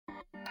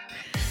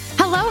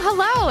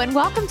Hello, and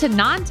welcome to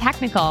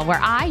Non-Technical, where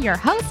I, your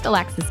host,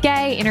 Alexis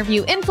Gay,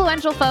 interview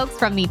influential folks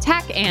from the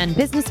tech and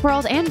business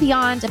world and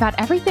beyond about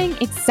everything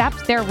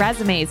except their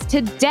resumes.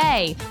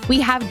 Today, we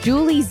have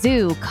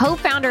Zhuo,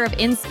 co-founder of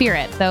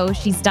InSpirit, though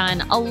she's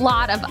done a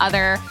lot of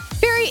other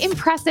very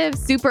impressive,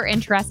 super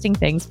interesting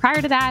things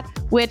prior to that,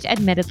 which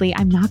admittedly,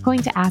 I'm not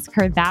going to ask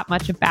her that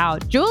much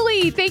about.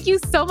 Zhuo, thank you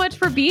so much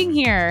for being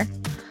here.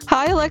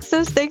 Hi,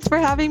 Alexis. Thanks for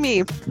having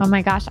me. Oh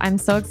my gosh, I'm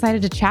so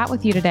excited to chat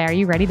with you today. Are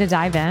you ready to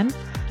dive in?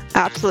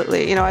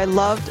 Absolutely. You know, I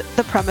loved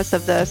the premise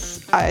of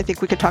this. I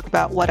think we could talk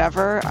about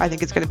whatever. I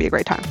think it's going to be a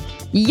great time.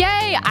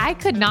 Yay! I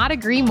could not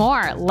agree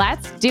more.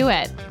 Let's do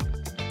it.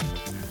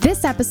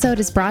 This episode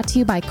is brought to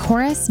you by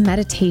Chorus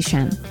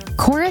Meditation.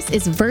 Chorus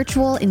is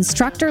virtual,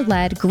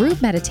 instructor-led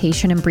group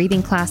meditation and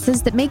breathing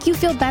classes that make you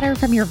feel better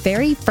from your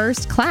very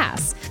first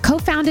class.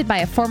 Co-founded by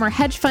a former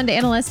hedge fund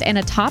analyst and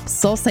a top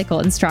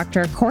SoulCycle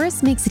instructor,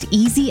 Chorus makes it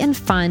easy and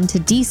fun to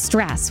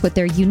de-stress with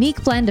their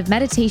unique blend of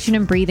meditation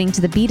and breathing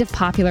to the beat of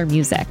popular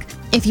music.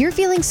 If you're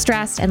feeling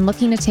stressed and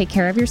looking to take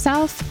care of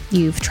yourself,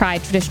 you've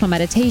tried traditional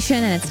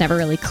meditation and it's never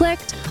really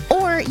clicked,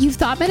 or you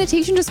thought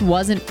meditation just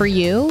wasn't for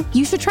you,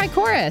 you should try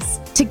Chorus.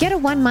 To get a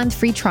 1-month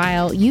free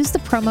trial, use the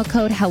promo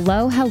code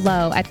HELLO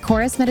at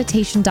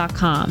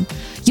chorusmeditation.com.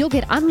 You'll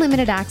get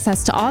unlimited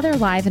access to all their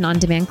live and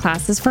on-demand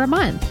classes for a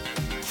month.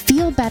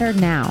 Feel better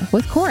now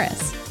with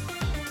Chorus.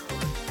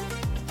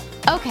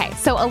 Okay,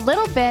 so a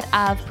little bit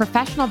of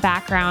professional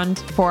background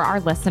for our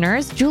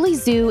listeners.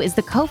 Zhuo is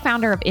the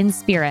co-founder of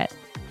InSpirit,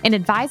 an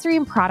advisory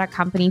and product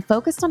company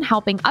focused on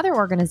helping other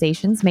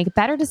organizations make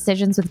better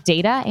decisions with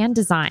data and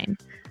design.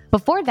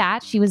 Before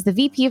that, she was the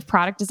VP of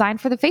product design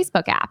for the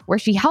Facebook app, where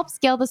she helped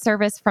scale the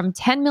service from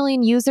 10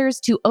 million users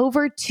to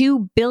over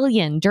 2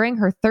 billion during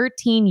her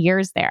 13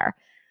 years there.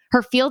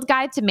 Her field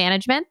guide to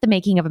management, The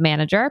Making of a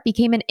Manager,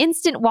 became an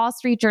instant Wall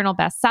Street Journal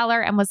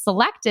bestseller and was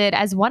selected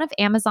as one of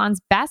Amazon's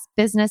best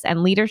business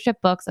and leadership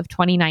books of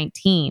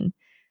 2019.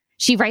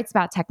 She writes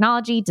about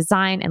technology,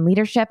 design, and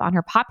leadership on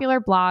her popular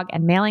blog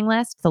and mailing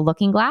list, The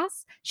Looking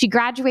Glass. She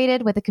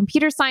graduated with a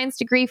computer science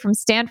degree from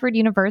Stanford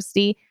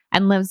University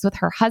and lives with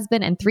her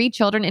husband and 3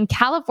 children in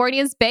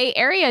California's Bay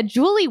Area.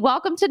 Zhuo,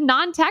 welcome to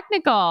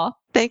Non-Technical.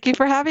 Thank you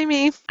for having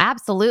me.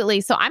 Absolutely.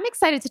 So I'm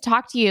excited to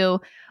talk to you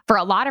for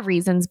a lot of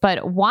reasons,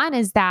 but one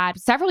is that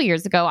several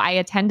years ago, I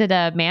attended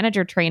a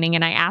manager training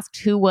and I asked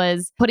who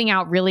was putting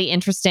out really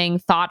interesting,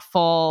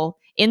 thoughtful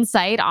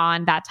insight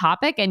on that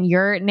topic. And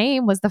your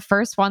name was the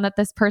first one that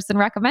this person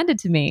recommended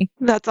to me.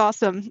 That's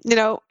awesome. You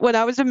know, when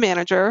I was a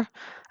manager,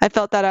 I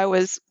felt that I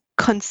was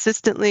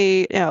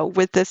consistently,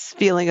 with this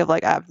feeling of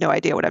like, I have no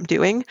idea what I'm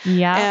doing.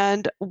 Yeah.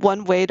 And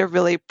one way to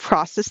really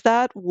process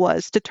that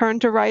was to turn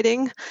to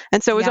writing.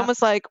 And so it was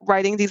almost like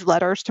writing these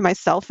letters to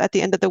myself at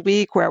the end of the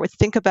week where I would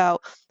think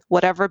about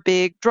whatever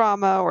big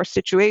drama or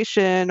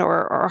situation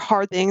or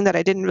hard thing that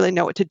I didn't really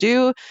know what to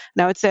do.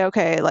 And I would say,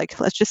 okay, like,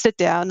 let's just sit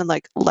down and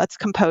like, let's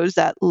compose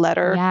that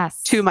letter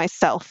to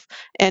myself.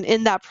 And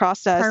in that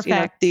process,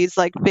 these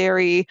like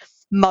very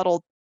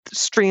muddled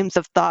streams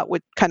of thought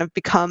would kind of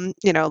become,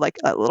 like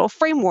a little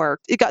framework.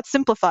 It got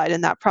simplified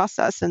in that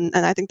process. And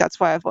I think that's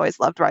why I've always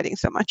loved writing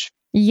so much.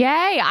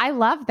 Yay. I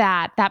love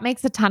that. That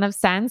makes a ton of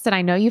sense. And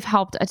I know you've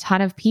helped a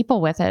ton of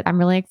people with it. I'm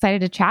really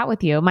excited to chat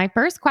with you. My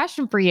first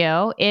question for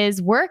you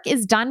is, work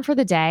is done for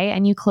the day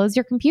and you close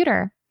your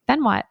computer.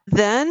 Then what?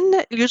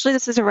 Then usually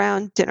this is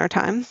around dinner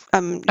time.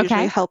 I'm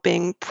usually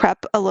helping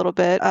prep a little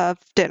bit of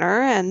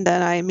dinner, and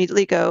then I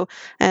immediately go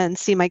and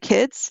see my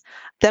kids.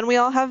 Then we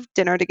all have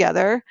dinner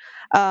together.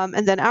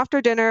 And then after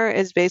dinner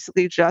is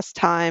basically just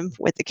time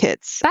with the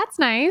kids. That's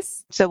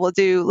nice. So we'll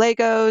do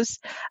Legos,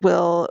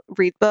 we'll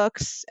read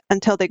books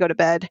until they go to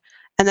bed.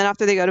 And then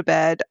after they go to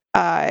bed,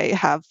 I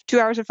have 2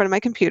 hours in front of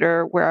my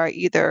computer where I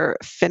either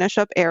finish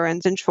up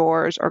errands and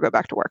chores or go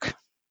back to work.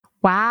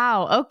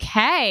 Wow.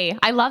 Okay.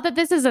 I love that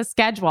this is a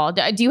schedule.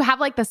 Do you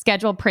have like the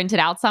schedule printed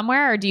out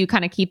somewhere, or do you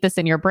kind of keep this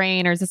in your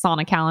brain, or is this all on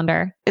a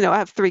calendar? I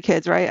have 3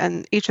 kids, right?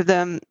 And each of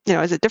them,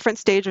 is a different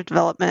stage of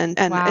development.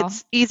 And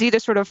it's easy to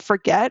sort of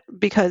forget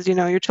because,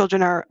 your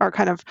children are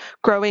kind of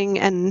growing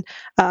and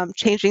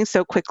changing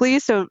so quickly.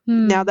 So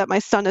now that my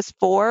son is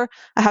 4,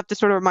 I have to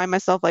sort of remind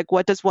myself, like,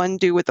 what does one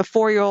do with a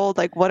 4-year-old?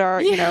 Like, what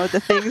are, the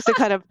things to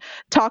kind of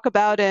talk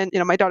about? And,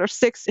 my daughter's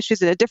 6,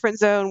 she's in a different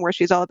zone where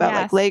she's all about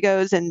like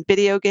Legos and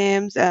video games.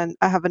 And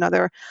I have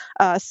another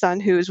son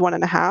who's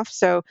 1.5.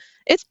 So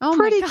it's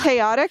pretty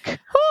chaotic.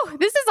 Whew,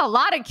 this is a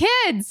lot of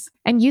kids.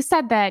 And you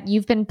said that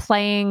you've been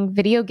playing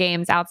video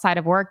games outside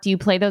of work. Do you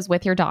play those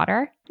with your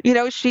daughter?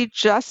 She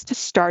just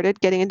started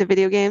getting into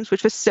video games,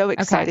 which was so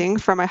exciting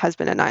for my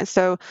husband and I.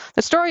 So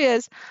the story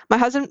is my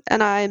husband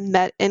and I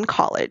met in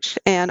college,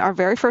 and our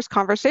very first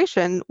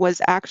conversation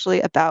was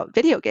actually about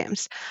video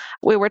games.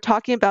 We were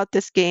talking about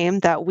this game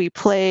that we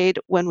played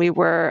when we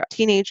were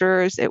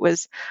teenagers. It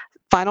was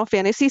Final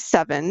Fantasy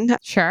VII.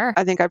 Sure.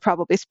 I think I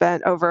probably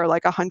spent over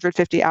like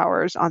 150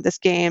 hours on this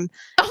game.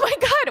 Oh my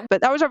God.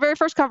 But that was our very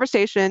first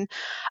conversation.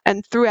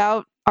 And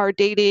throughout our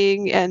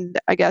dating and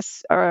I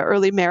guess our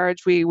early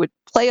marriage, we would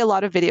play a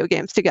lot of video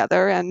games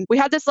together. And we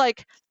had this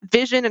like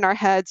vision in our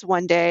heads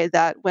one day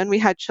that when we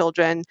had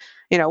children,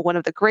 one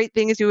of the great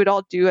things we would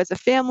all do as a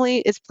family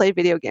is play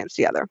video games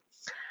together.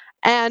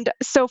 And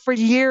so for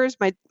years,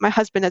 my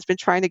husband has been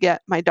trying to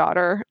get my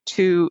daughter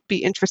to be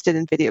interested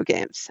in video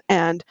games.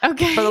 And for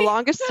the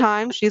longest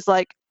time, she's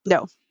like,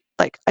 no,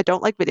 like, I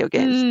don't like video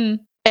games.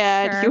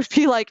 And he would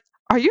be like,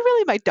 are you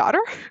really my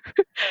daughter?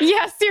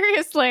 Yeah,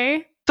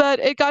 seriously. But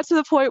it got to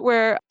the point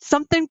where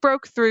something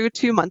broke through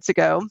 2 months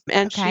ago,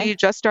 and she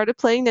just started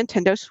playing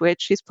Nintendo Switch.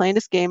 She's playing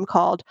this game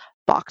called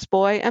Box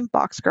Boy and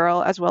Box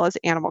Girl, as well as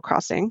Animal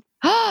Crossing.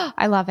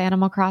 I love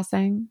Animal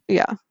Crossing.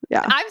 Yeah.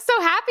 I'm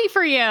so happy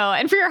for you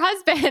and for your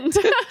husband.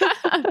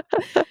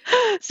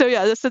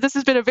 So this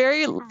has been a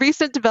very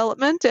recent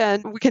development,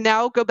 and we can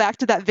now go back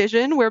to that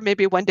vision where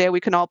maybe one day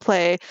we can all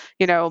play,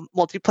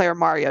 multiplayer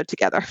Mario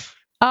together.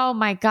 Oh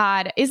my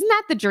God. Isn't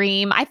that the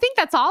dream? I think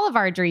that's all of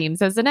our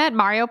dreams, isn't it?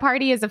 Mario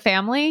Party as a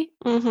family.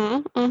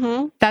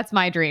 That's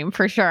my dream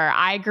for sure.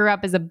 I grew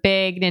up as a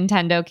big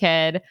Nintendo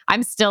kid.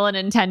 I'm still a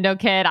Nintendo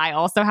kid. I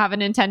also have a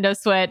Nintendo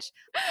Switch.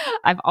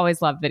 I've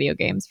always loved video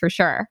games for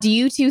sure. Do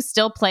you two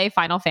still play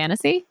Final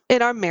Fantasy?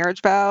 In our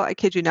marriage vow, I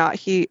kid you not,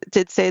 he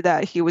did say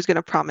that he was going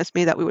to promise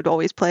me that we would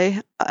always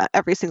play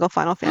every single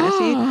Final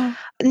Fantasy.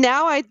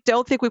 Now I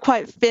don't think we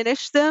quite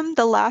finished them.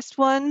 The last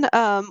one,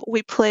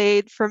 we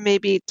played for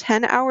maybe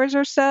 10 hours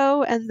or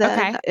so, and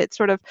then it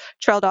sort of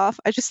trailed off.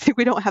 I just think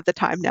we don't have the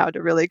time now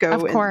to really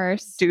go and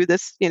do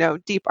this,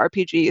 deep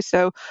RPG.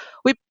 So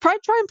we probably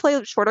try and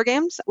play shorter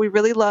games. We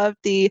really love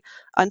the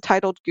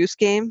Untitled Goose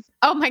Game.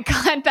 Oh my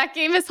God, that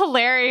game is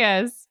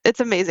hilarious. It's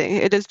amazing.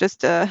 It is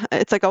just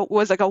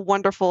was like a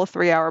wonderful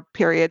 3-hour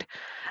period.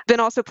 Been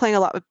also playing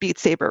a lot with Beat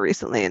Saber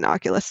recently in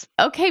Oculus.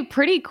 Okay,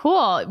 pretty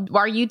cool.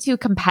 Are you two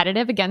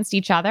competitive against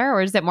each other,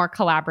 or is it more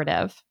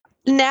collaborative?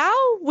 Now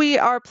we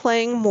are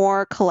playing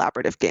more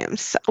collaborative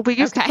games. We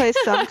used to play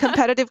some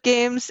competitive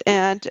games,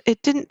 and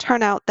it didn't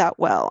turn out that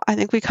well. I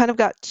think we kind of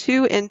got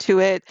too into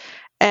it.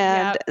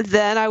 And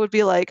then I would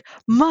be like,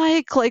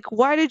 Mike, like,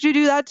 why did you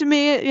do that to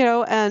me?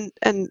 And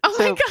oh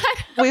so my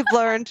God. we've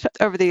learned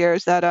over the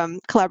years that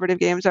collaborative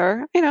games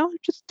are,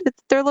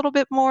 they're a little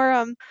bit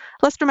more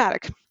less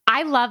dramatic.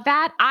 I love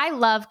that. I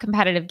love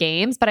competitive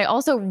games, but I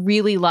also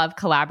really love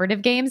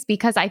collaborative games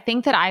because I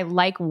think that I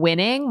like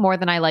winning more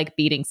than I like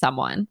beating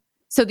someone.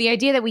 So the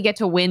idea that we get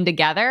to win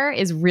together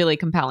is really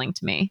compelling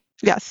to me.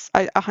 Yes,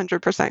 I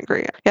 100%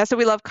 agree. Yeah, so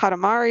we love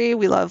Katamari.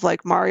 We love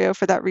like Mario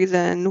for that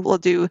reason. We'll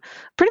do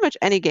pretty much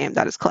any game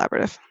that is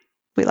collaborative.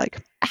 We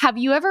like. Have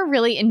you ever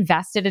really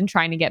invested in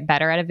trying to get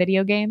better at a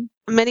video game?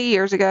 Many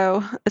years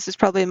ago, this is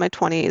probably in my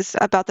 20s,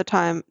 about the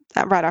time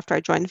right after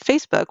I joined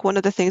Facebook, one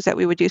of the things that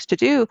we would used to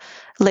do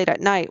late at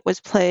night was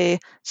play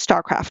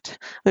StarCraft.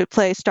 We would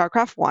play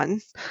StarCraft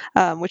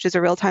 1, which is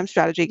a real-time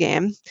strategy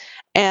game.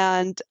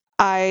 And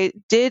I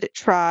did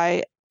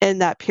try in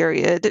that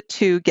period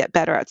to get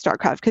better at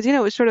StarCraft because,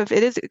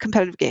 it is a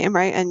competitive game,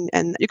 right?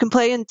 And you can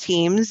play in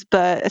teams,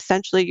 but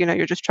essentially,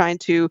 you're just trying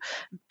to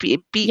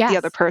beat the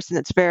other person.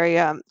 It's very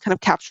kind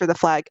of capture the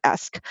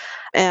flag-esque.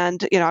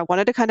 And, I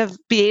wanted to kind of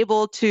be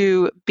able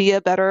to be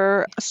a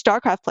better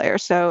StarCraft player.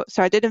 So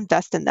I did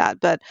invest in that,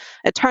 but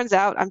it turns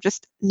out I'm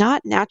just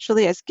not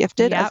naturally as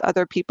gifted as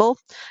other people.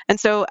 And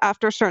so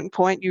after a certain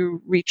point,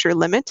 you reach your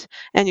limit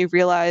and you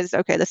realize,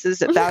 okay, this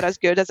is about as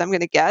good as I'm going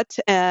to get.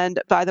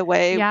 And by the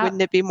way,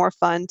 wouldn't it be more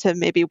fun to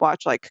maybe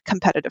watch like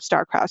competitive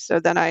StarCraft? So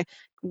then I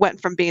went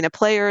from being a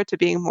player to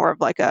being more of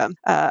like a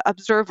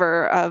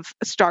observer of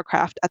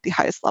StarCraft at the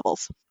highest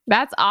levels.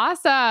 That's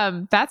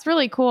awesome. That's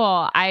really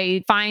cool.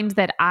 I find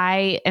that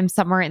I am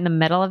somewhere in the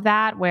middle of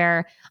that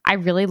where I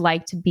really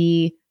like to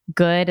be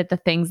good at the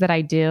things that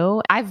I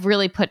do. I've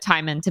really put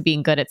time into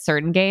being good at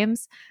certain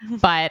games,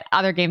 but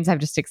other games I've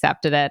just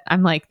accepted it.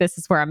 I'm like, this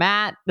is where I'm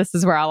at. This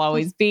is where I'll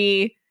always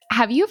be.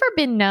 Have you ever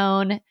been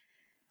known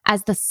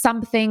as the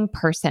something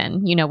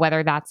person,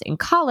 whether that's in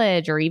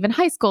college or even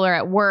high school or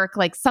at work,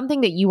 like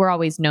something that you were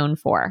always known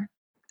for?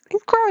 I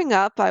think growing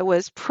up, I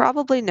was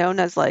probably known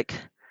as like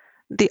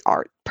the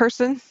art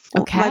person.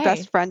 Okay. My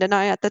best friend and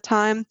I at the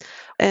time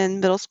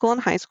in middle school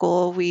and high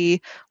school,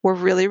 we were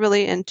really,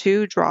 really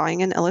into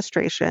drawing and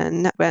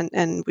illustration,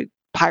 and we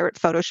pirate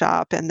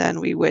Photoshop. And then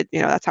we would,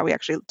 that's how we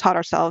actually taught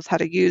ourselves how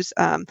to use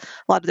a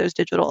lot of those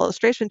digital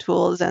illustration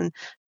tools. And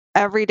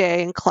every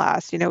day in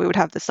class, we would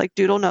have this like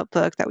doodle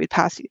notebook that we'd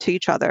pass to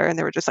each other, and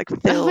they were just like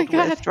filled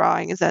with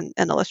drawings and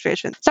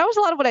illustrations. So that was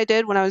a lot of what I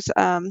did when I was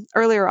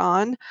earlier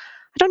on.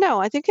 I don't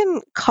know. I think in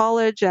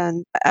college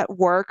and at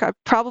work, I'm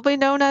probably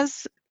known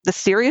as the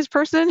serious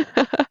person.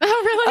 Oh,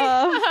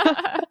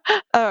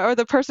 really? Or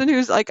the person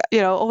who's like,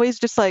 always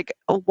just like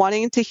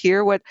wanting to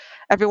hear what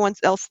everyone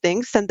else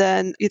thinks and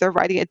then either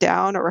writing it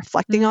down or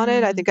reflecting on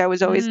it. I think I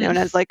was always known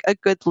as like a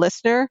good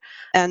listener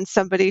and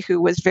somebody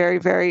who was very,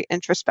 very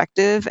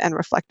introspective and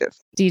reflective.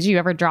 Did you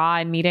ever draw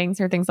in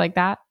meetings or things like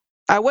that?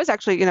 I was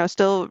actually,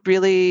 still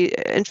really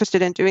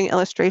interested in doing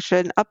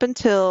illustration up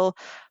until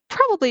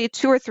probably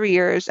 2 or 3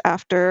 years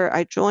after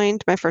I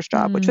joined my first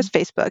job, which was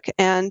Facebook.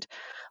 And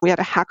we had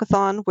a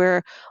hackathon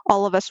where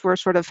all of us were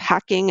sort of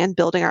hacking and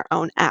building our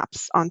own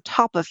apps on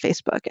top of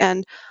Facebook.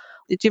 And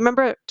do you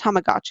remember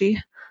Tamagotchi?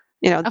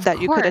 That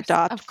you could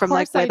adopt from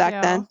like way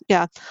back then.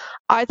 Yeah.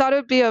 I thought it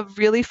would be a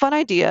really fun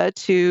idea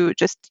to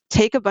just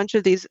take a bunch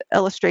of these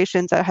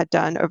illustrations I had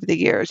done over the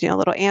years,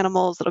 little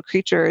animals, little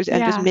creatures,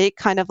 and just make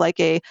kind of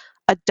like a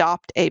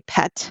adopt a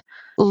pet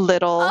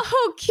little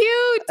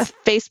cute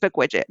Facebook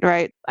widget,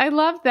 right? I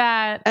love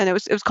that. And it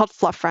was called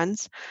Fluff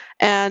Friends.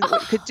 And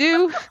what you could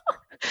do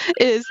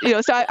is,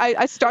 so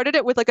I started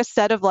it with like a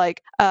set of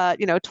like,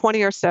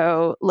 20 or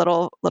so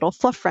little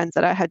fluff friends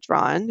that I had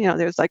drawn.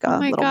 There's like a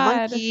little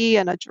monkey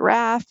and a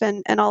giraffe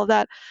and all of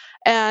that.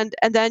 And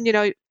then,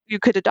 you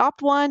could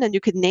adopt one and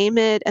you could name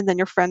it, and then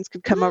your friends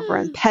could come over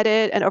and pet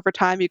it. And over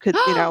time you could,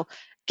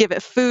 give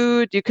it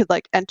food. You could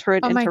like enter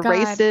it into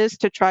races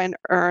to try and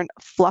earn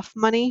fluff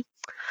money,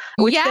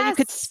 which then you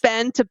could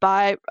spend to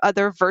buy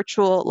other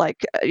virtual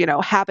like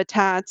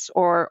habitats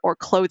or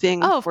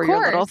clothing for your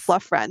little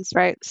fluff friends,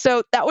 right?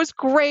 So that was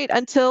great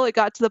until it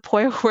got to the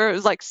point where it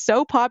was like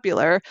so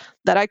popular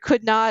that I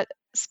could not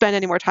spend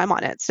any more time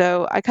on it.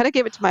 So I kind of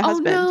gave it to my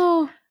husband.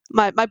 No.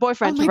 My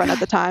boyfriend to run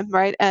at the time,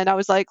 right? And I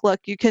was like,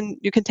 look, you can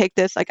take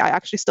this. Like I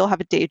actually still have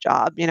a day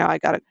job, I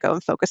got to go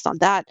and focus on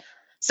that.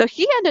 So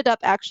he ended up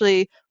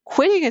actually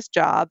quitting his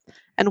job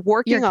and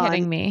working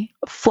on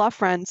Fluff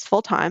Friends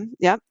full time.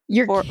 Yep.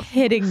 You're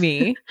kidding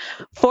me.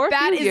 For a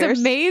few years. That is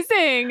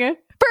amazing.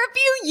 For a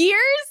few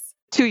years?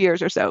 2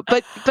 years or so.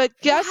 But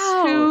guess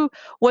who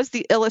was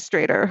the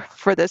illustrator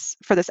for this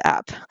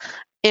app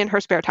in her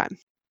spare time?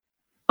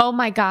 Oh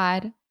my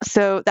God.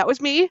 So that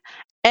was me.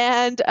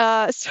 And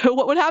so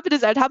what would happen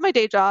is I'd have my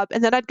day job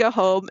and then I'd go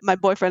home. My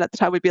boyfriend at the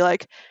time would be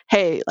like,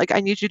 hey, like I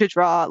need you to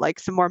draw like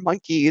some more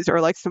monkeys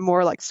or like some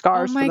more like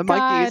scars for the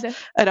monkeys.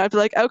 And I'd be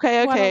like,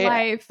 okay. What a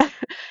life.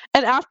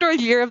 And after a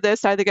year of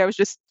this, I think I was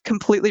just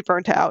completely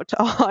burnt out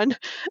on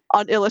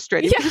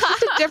illustrating. Yeah. It's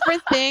just a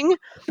different thing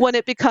when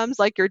it becomes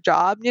like your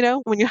job,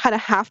 when you kind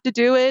of have to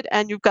do it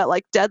and you've got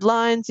like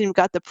deadlines and you've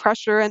got the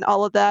pressure and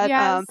all of that.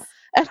 Yes.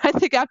 And I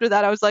think after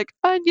that, I was like,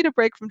 I need a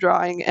break from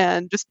drawing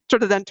and just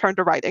sort of then turned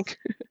to writing.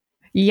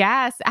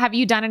 Yes. Have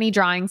you done any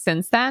drawing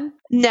since then?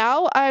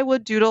 Now I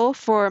would doodle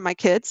for my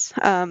kids.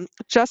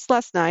 Just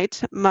last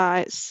night,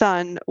 my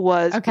son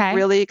was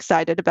really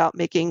excited about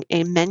making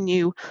a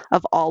menu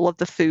of all of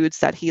the foods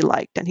that he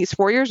liked. And he's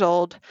 4 years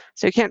old,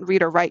 so he can't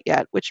read or write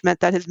yet, which meant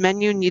that his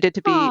menu needed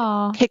to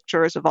be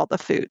pictures of all the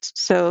foods.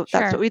 So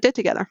that's what we did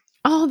together.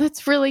 Oh,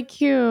 that's really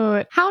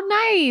cute. How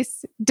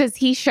nice. Does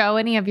he show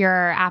any of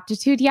your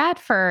aptitude yet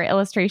for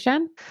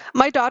illustration?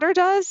 My daughter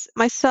does.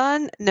 My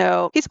son,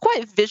 no. He's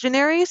quite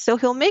visionary, so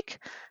he'll make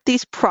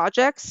these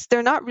projects.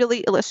 They're not really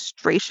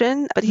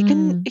illustration, but he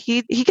can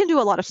do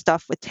a lot of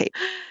stuff with tape.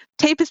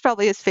 Tape is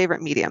probably his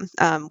favorite medium.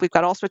 We've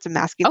got all sorts of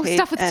masking tape. Oh,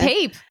 stuff with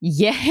tape.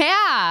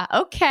 Yeah.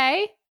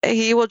 Okay.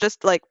 He will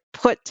just like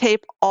put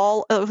tape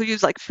he'll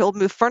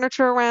move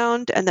furniture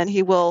around and then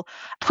he will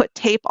put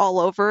tape all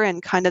over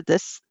and kind of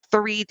this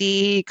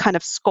 3D kind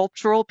of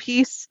sculptural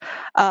piece.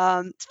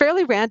 It's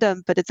fairly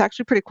random, but it's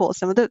actually pretty cool.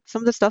 Some of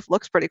the stuff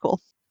looks pretty cool.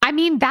 I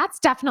mean, that's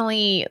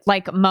definitely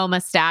like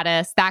MoMA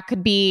status. That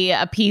could be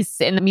a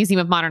piece in the Museum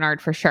of Modern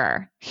Art for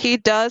sure. He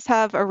does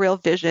have a real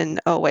vision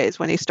always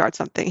when he starts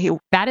something.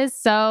 That is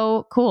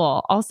so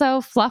cool. Also,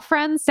 Fluff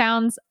Friends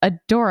sounds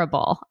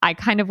adorable. I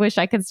kind of wish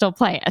I could still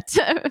play it.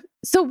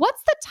 So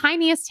what's the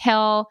tiniest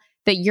hill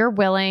that you're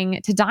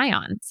willing to die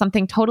on?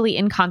 Something totally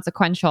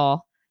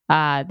inconsequential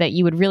that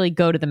you would really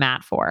go to the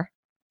mat for?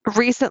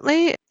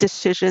 Recently,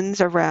 decisions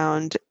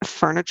around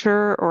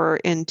furniture or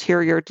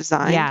interior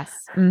design. Yes.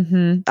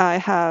 Mm-hmm. I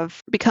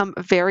have become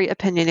very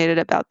opinionated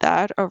about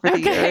that over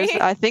the years.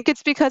 I think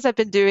it's because I've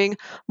been doing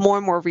more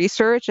and more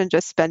research and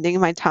just spending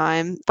my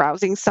time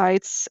browsing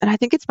sites. And I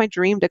think it's my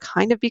dream to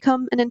kind of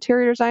become an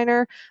interior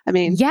designer. I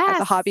mean,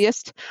 as a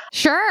hobbyist.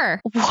 Sure.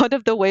 One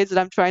of the ways that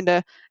I'm trying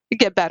to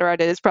get better at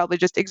it is probably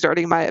just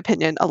exerting my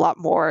opinion a lot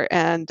more.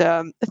 And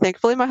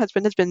thankfully, my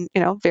husband has been,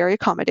 very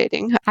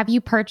accommodating. Have you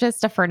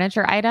purchased a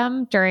furniture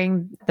item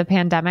during the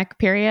pandemic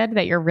period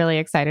that you're really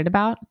excited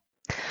about?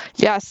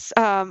 Yes,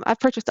 I've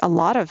purchased a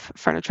lot of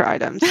furniture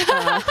items.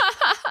 I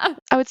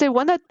would say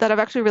one that I've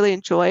actually really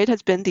enjoyed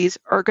has been these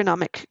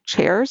ergonomic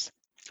chairs.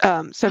 So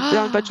I've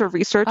done a bunch of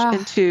research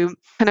into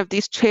kind of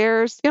these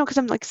chairs, because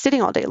I'm like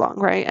sitting all day long,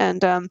 right?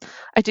 And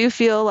I do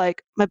feel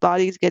like my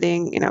body's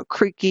getting,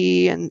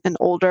 creaky and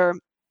older.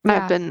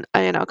 Yeah. I've been,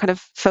 kind of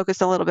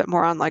focused a little bit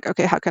more on like,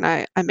 okay, how can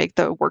I make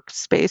the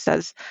workspace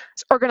as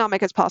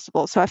ergonomic as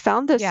possible? So I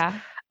found this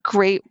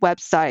great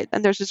website,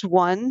 and there's this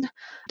one,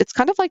 it's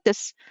kind of like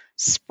this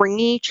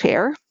springy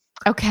chair.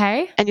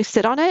 Okay. And you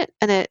sit on it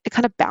and it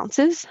kind of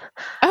bounces.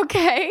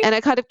 Okay. And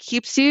it kind of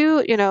keeps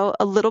you,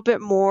 a little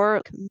bit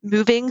more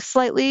moving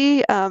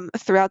slightly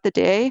throughout the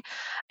day.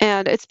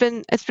 And it's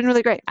been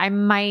really great. I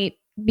might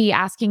be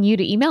asking you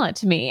to email it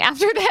to me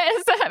after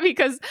this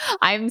because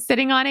I'm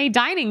sitting on a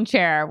dining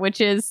chair,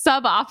 which is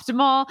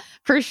suboptimal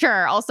for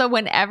sure. Also,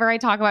 whenever I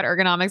talk about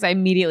ergonomics, I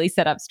immediately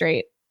sit up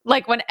straight.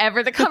 Like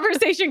whenever the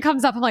conversation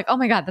comes up, I'm like, oh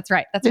my God, that's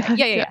right. That's right.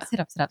 Yeah. Sit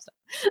up.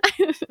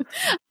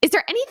 Is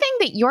there anything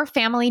that your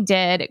family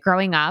did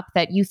growing up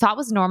that you thought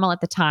was normal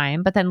at the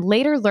time, but then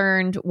later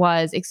learned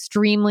was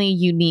extremely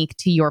unique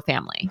to your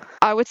family?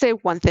 I would say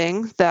one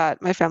thing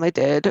that my family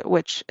did,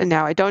 which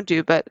now I don't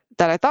do, but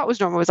that I thought was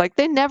normal, was like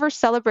they never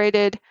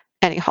celebrated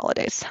any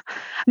holidays.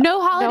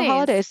 No holidays. No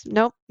holidays.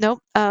 Nope.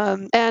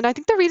 And I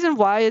think the reason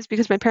why is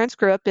because my parents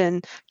grew up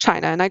in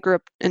China, and I grew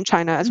up in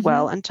China as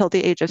well until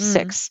the age of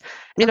 6.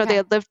 You know, they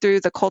had lived through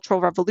the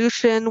Cultural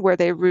Revolution, where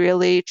they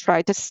really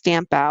tried to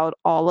stamp out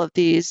all of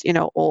these,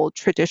 old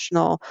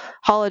traditional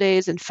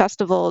holidays and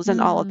festivals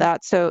and all of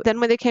that. So then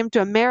when they came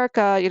to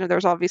America, there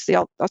was obviously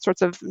all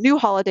sorts of new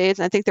holidays.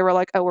 And I think they were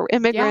like, oh, we're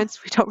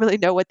immigrants. We don't really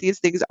know what these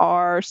things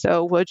are.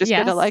 So we're just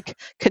going to like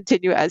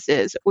continue as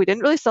is. We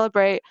didn't really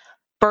celebrate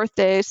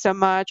birthdays so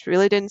much. We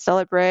really didn't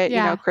celebrate,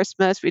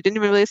 Christmas. We didn't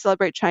even really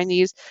celebrate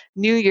Chinese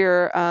New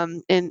Year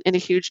in a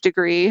huge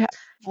degree.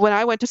 When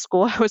I went to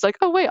school, I was like,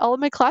 oh, wait, all of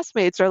my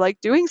classmates are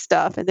like doing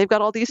stuff and they've got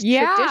all these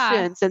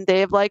traditions and they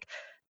have like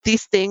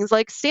these things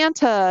like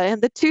Santa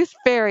and the Tooth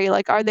Fairy.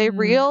 Like, are they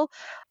real?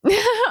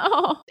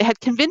 It had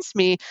convinced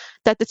me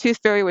that the Tooth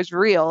Fairy was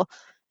real.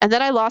 And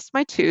then I lost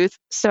my tooth.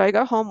 So I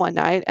go home one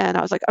night and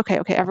I was like, okay,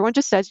 everyone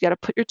just says you got to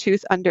put your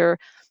tooth under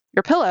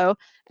your pillow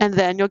and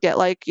then you'll get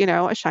like,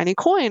 a shiny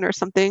coin or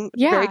something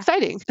very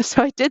exciting.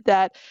 So I did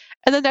that.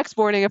 And the next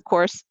morning, of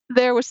course,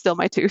 there was still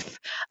my tooth.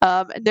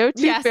 No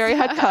tooth fairy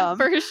had come.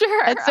 For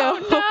sure. And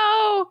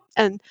so,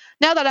 and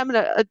now that I'm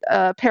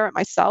a parent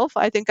myself,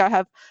 I think I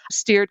have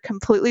steered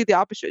completely the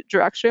opposite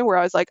direction where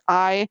I was like,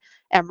 I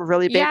am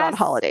really big on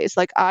holidays.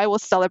 Like I will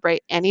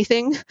celebrate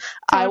anything.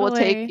 I will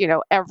take,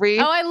 every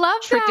I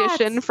love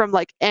tradition from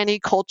like any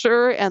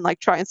culture and like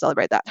try and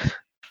celebrate that.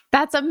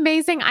 That's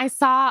amazing. I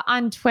saw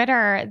on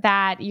Twitter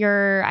that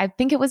I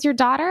think it was your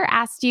daughter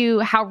asked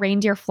you how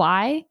reindeer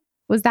fly.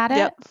 Was that it?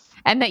 Yep.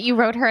 And that you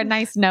wrote her a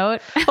nice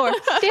note. Or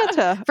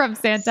Santa. From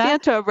Santa.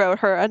 Santa wrote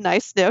her a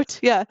nice note.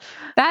 Yeah.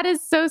 That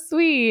is so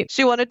sweet.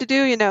 She wanted to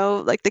do,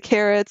 like the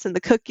carrots and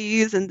the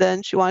cookies. And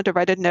then she wanted to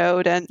write a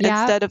note. And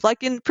instead of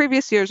like in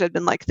previous years, had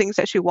been like things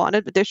that she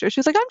wanted. But this year she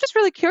was like, I'm just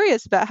really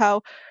curious about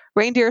how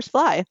reindeers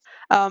fly.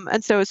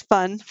 And so it was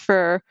fun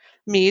for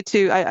me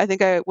to, I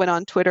think I went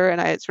on Twitter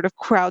and I sort of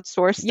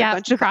crowdsourced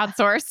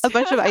a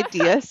bunch of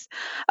ideas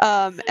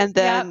and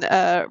then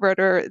wrote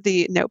her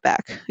the note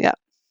back. Yeah.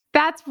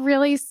 That's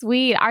really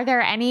sweet. Are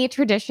there any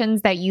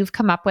traditions that you've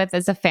come up with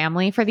as a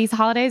family for these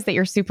holidays that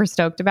you're super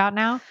stoked about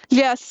now?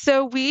 Yes.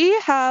 So we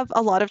have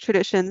a lot of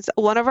traditions.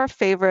 One of our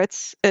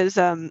favorites is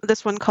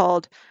this one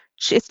called,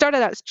 it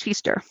started out as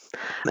Cheester.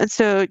 And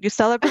so you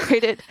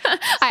celebrate it.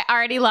 I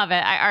already love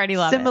it.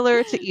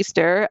 Similar to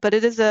Easter, but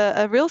it is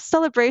a real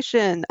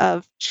celebration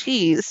of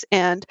cheese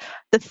and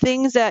the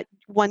things that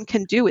one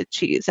can do with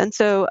cheese. And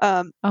so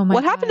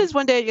what happened is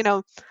one day,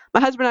 my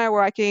husband and I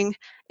were working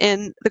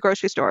in the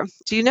grocery store.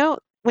 Do you know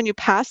when you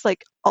pass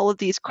like all of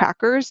these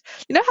crackers,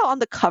 you know how on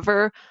the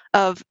cover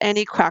of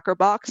any cracker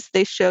box,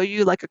 they show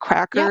you like a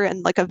cracker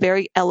and like a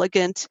very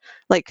elegant,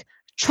 like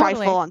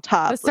trifle on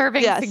top. The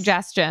serving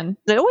suggestion.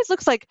 It always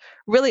looks like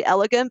really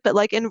elegant, but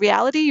like in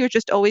reality, you're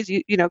just always,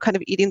 kind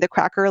of eating the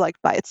cracker like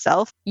by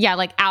itself. Yeah,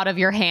 like out of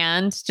your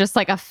hand, just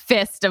like a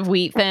fist of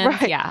wheat thins.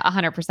 Right. Yeah,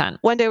 100%.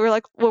 One day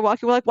we're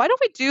walking, we're like, why don't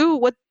we do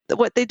what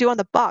they do on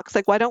the box?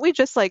 Like, why don't we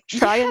just like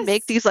try and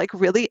make these like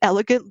really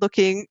elegant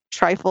looking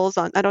trifles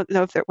on, I don't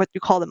know if they're what you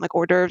call them, like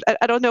hors d'oeuvres.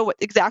 I don't know what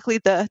exactly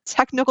the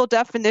technical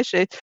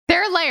definition.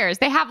 They're layers.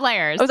 They have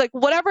layers. I was like,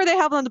 whatever they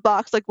have on the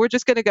box, like we're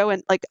just going to go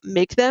and like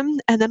make them.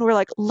 And then we're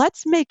like,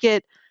 let's make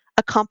it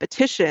a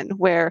competition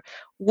where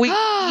we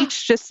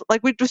each just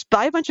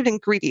buy a bunch of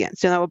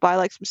ingredients. We'll buy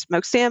like some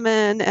smoked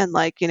salmon and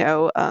like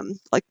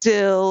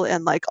dill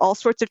and like all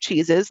sorts of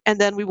cheeses. And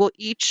then we will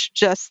each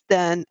just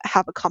then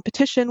have a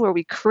competition where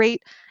we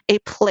create a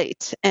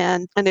plate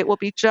and it will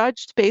be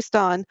judged based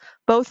on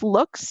both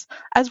looks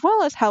as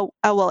well as how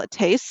well it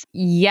tastes.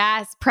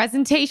 Yes.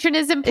 Presentation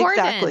is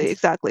important.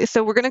 Exactly.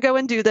 So we're going to go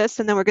and do this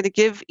and then we're going to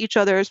give each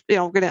other's,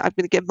 I'm going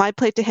to give my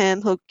plate to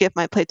him. He'll give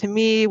my plate to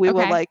me. We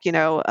will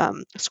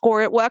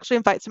score it. We'll actually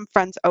invite some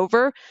friends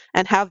over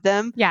and have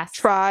them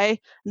try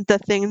the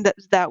thing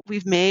that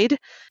we've made.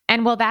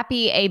 And will that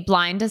be a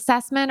blind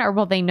assessment or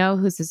will they know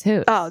whose is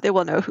whose? Oh, they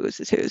will know whose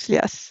is whose.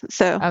 Yes.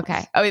 So.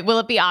 Okay. Oh, will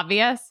it be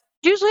obvious?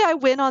 Usually I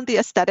win on the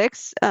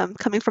aesthetics,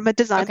 coming from a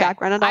design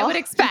background and all. I would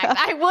expect. Yeah.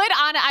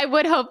 I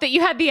would hope that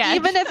you had the edge.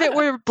 Even if it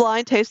were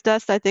blind taste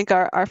test, I think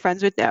our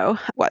friends would know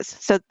was.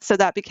 So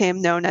that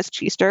became known as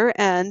Cheester.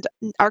 And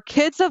our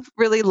kids have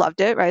really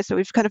loved it, right? So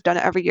we've kind of done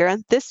it every year.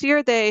 And this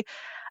year they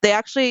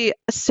actually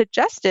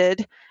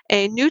suggested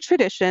a new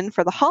tradition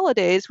for the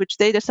holidays, which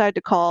they decided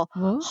to call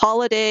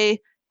Holiday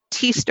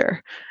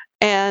Teaster.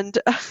 And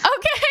okay.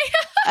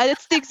 And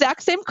it's the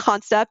exact same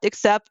concept,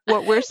 except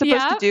what we're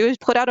supposed to Yep. do is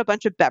put out a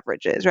bunch of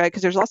beverages, right?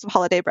 Because there's lots of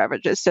holiday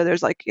beverages. So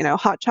there's like,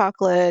 hot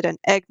chocolate and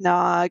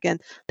eggnog,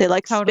 and they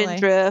like Totally.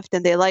 Spindrift,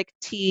 and they like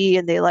tea,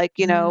 and they like,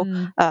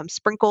 Mm.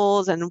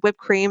 sprinkles and whipped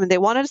cream. And they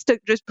wanted us to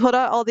just put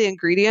out all the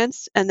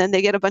ingredients, and then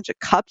they get a bunch of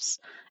cups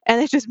and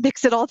they just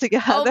mix it all Oh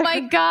together my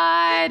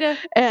God.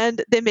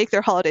 and they make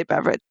their holiday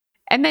beverage.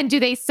 And then do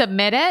they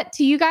submit it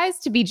to you guys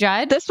to be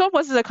judged? This one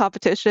wasn't a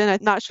competition. I'm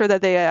not sure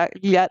that they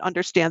yet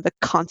understand the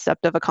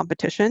concept of a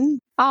competition.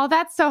 Oh,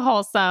 that's so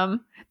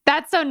wholesome.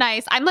 That's so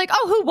nice. I'm like,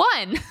 oh, who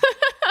won?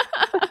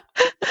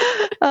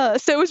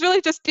 So it was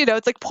really just,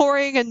 it's like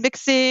pouring and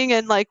mixing,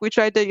 and like we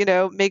tried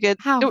to, make it.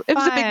 How It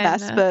was a big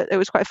mess, fun. but it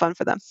was quite fun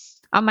for them.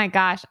 Oh my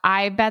gosh,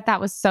 I bet that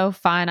was so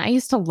fun. I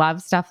used to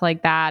love stuff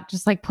like that,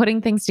 just like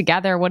putting things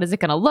together. What is it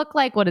going to look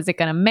like? What is it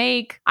going to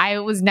make? I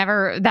was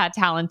never that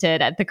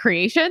talented at the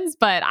creations,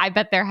 but I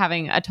bet they're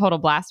having a total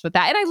blast with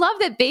that. And I love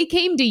that they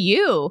came to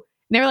you.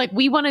 They were like,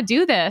 we want to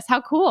do this.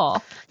 How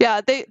cool.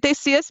 Yeah, they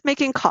see us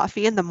making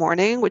coffee in the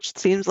morning, which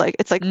seems like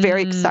it's like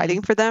very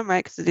exciting for them,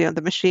 right? Because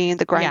the machine,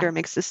 the grinder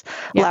makes this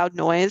loud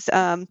noise.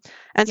 And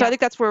so I think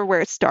that's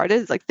where it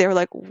started. Like they were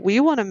like, we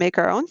want to make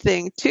our own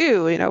thing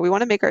too. We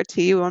want to make our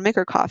tea, we want to make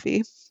our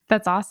coffee.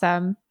 That's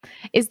awesome.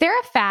 Is there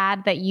a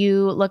fad that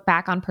you look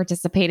back on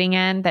participating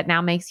in that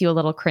now makes you a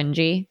little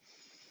cringy?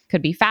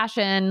 Could be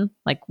fashion,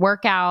 like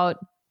workout,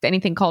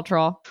 anything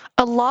cultural.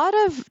 A lot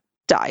of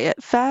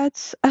diet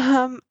fads,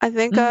 I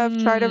think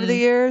I've tried over the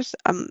years.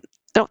 I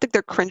don't think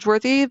they're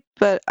cringeworthy,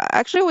 but I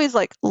actually always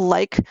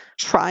like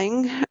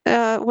trying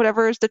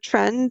whatever is the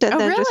trend, and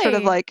then just sort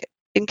of like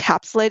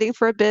encapsulating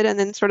for a bit, and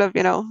then sort of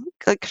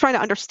like trying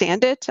to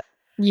understand it.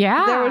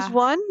 Yeah. There was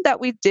one that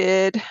we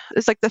did.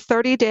 It's like the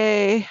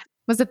 30-day.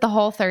 Was it the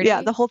whole 30?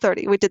 Yeah, the whole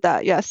 30. We did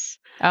that. Yes.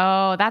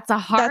 Oh, that's a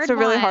hard one. That's a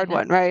really hard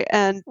one, right?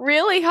 And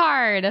really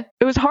hard.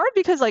 It was hard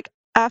because like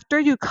after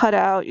you cut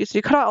out,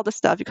 you cut out all the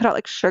stuff. You cut out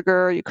like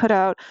sugar. You cut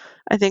out,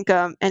 I think,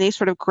 any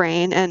sort of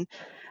grain, and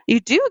you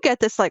do get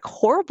this like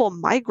horrible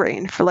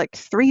migraine for like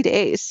 3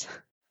 days.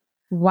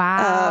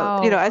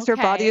 Wow. As your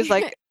body is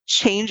like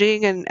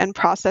changing and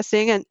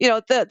processing. And,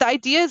 the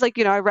idea is like,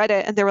 I read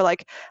it and they were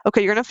like,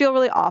 okay, you're going to feel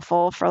really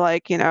awful for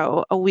like,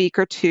 a week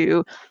or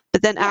two.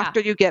 But then after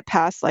you get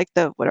past like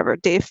the whatever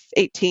day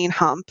 18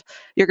 hump,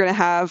 you're going to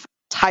have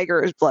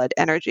tiger's blood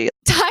energy.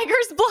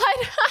 Tiger's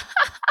blood?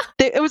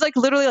 It was like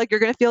literally like you're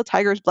going to feel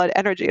tiger's blood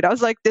energy. And I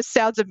was like, this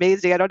sounds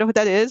amazing. I don't know what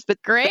that is,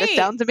 but great. It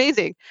sounds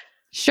amazing.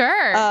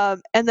 Sure.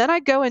 And then I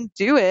go and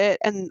do it,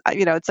 and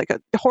it's like a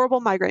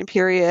horrible migraine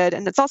period,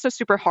 and it's also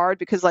super hard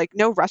because like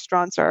no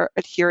restaurants are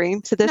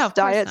adhering to this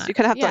diet, so you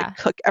kind of have to like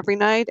cook every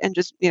night and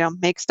just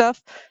make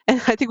stuff.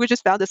 And I think we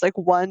just found this like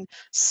one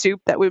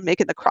soup that we would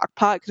make in the crock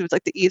pot because it was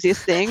like the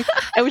easiest thing,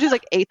 and we just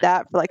like ate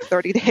that for like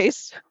 30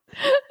 days.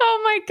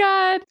 Oh my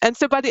God. And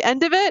so by the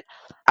end of it,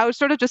 I was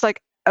sort of just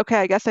like, okay,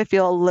 I guess I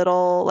feel a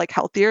little like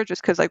healthier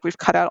just because like we've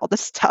cut out all this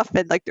stuff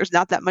and like there's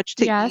not that much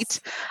to eat.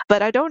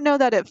 But I don't know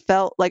that I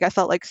felt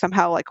like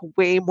somehow like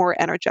way more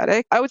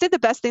energetic. I would say the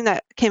best thing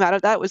that came out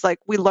of that was like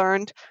we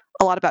learned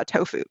a lot about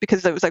tofu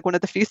because it was like one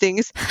of the few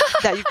things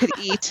that you could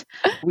eat.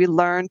 We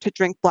learned to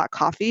drink black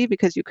coffee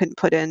because you couldn't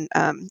put in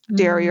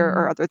dairy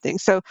or other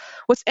things. So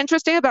what's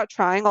interesting about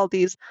trying all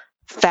these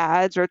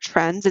fads or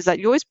trends is that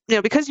you always,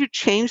 because you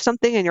change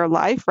something in your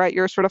life, right?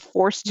 You're sort of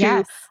forced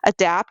to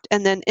adapt.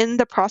 And then in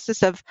the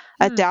process of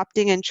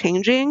adapting and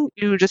changing,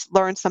 you just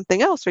learn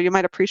something else, or you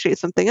might appreciate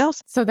something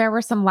else. So there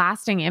were some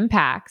lasting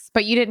impacts,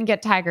 but you didn't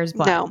get tiger's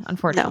blood,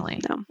 unfortunately.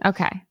 No.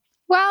 Okay.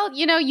 Well,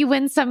 you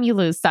win some, you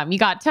lose some. You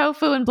got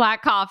tofu and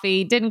black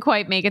coffee, didn't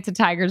quite make it to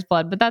tiger's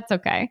blood, but that's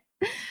okay.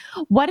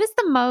 What is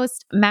the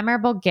most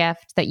memorable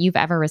gift that you've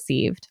ever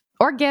received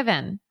or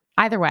given?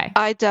 Either way.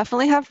 I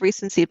definitely have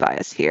recency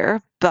bias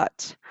here,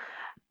 but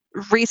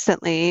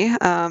recently,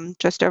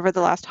 just over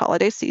the last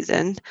holiday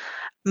season,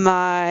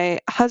 my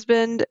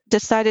husband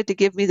decided to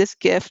give me this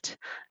gift,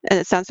 and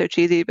it sounds so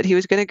cheesy, but he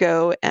was going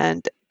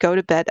to go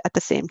to bed at the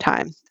same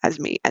time as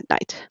me at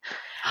night.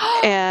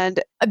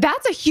 And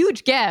that's a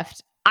huge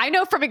gift. I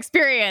know from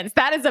experience,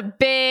 that is a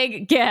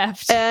big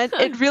gift. And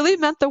it really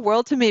meant the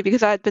world to me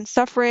because I had been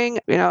suffering,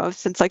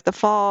 since like the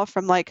fall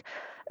from like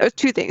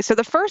two things. So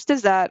the first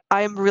is that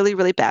I'm really,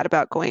 really bad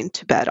about going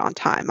to bed on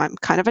time. I'm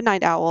kind of a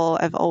night owl.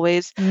 I've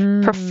always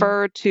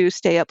preferred to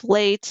stay up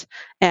late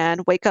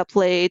and wake up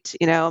late.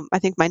 I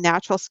think my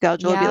natural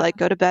schedule would be like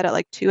go to bed at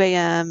like 2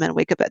 a.m. and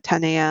wake up at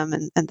 10 a.m.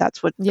 And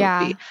that's what it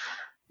would be.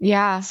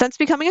 Yeah. Since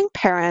becoming a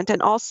parent,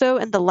 and also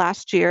in the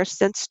last year,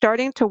 since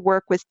starting to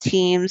work with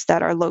teams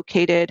that are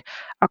located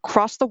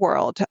across the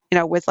world,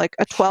 with like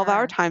a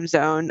 12-hour time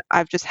zone,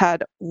 I've just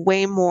had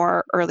way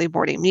more early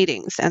morning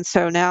meetings. And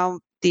so now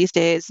these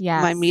days,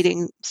 my Yes.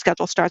 meeting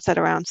schedule starts at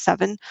around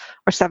 7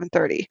 or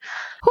 7:30.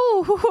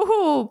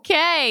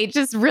 Okay.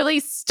 Just really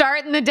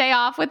starting the day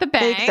off with a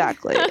bang.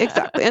 Exactly.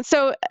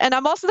 And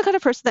I'm also the kind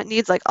of person that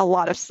needs like a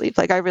lot of sleep.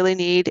 Like I really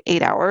need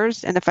 8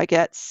 hours. And if I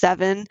get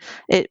 7,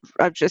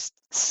 I'm just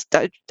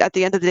at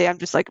the end of the day, I'm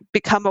just like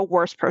become a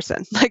worse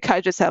person. Like I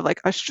just have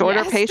like a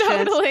shorter patience.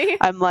 Totally.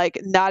 I'm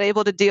like not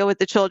able to deal with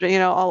the children,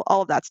 all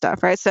of that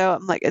stuff. Right. So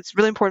I'm like, it's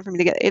really important for me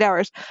to get 8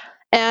 hours.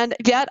 And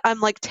yet I'm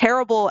like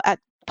terrible at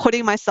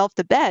putting myself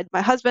to bed.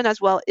 My husband as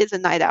well is a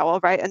night owl.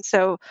 Right. And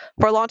so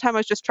for a long time, I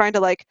was just trying to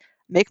like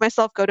make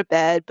myself go to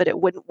bed, but it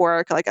wouldn't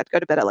work. Like I'd go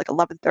to bed at like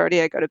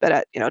 11:30. I'd go to bed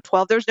at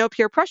 12. There's no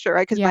peer pressure,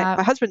 right? Because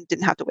my husband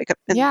didn't have to wake up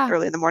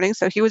early in the morning,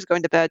 so he was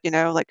going to bed,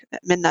 like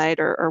at midnight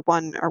or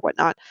 1 or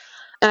whatnot.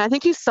 And I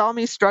think he saw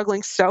me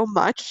struggling so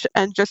much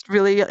and just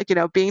really,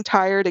 like, being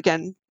tired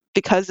again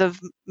because of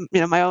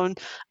my own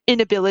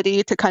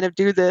inability to kind of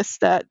do this.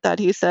 That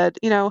he said,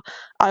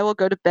 I will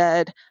go to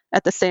bed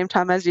at the same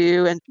time as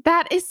you. And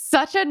that is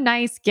such a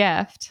nice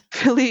gift.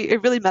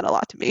 It really meant a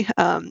lot to me.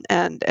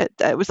 And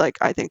it was like,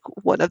 I think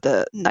one of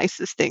the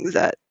nicest things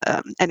that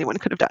anyone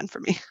could have done for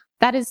me.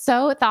 That is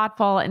so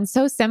thoughtful and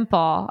so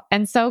simple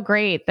and so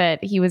great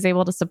that he was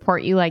able to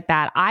support you like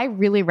that. I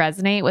really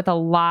resonate with a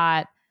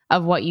lot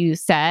of what you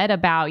said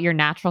about your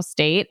natural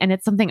state. And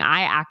it's something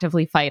I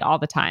actively fight all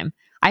the time.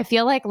 I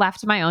feel like left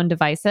to my own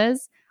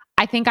devices,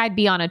 I think I'd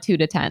be on a 2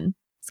 to 10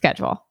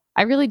 schedule.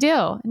 I really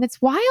do. And it's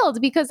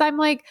wild because I'm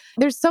like,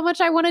 there's so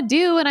much I want to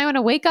do and I want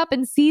to wake up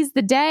and seize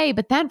the day.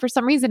 But then for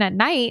some reason at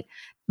night,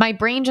 my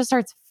brain just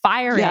starts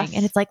firing. Yes.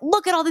 And it's like,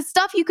 look at all this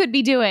stuff you could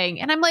be doing.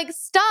 And I'm like,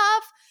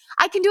 stuff?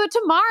 I can do it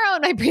tomorrow.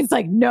 And my brain's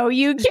like, no,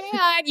 you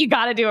can't. You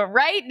got to do it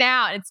right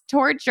now. And it's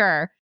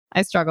torture.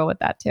 I struggle with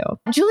that too.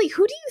 Julie,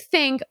 who do you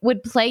think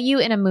would play you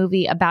in a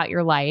movie about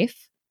your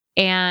life?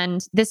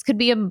 And this could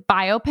be a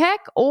biopic,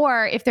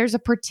 or if there's a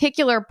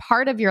particular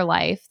part of your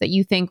life that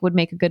you think would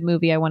make a good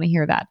movie, I want to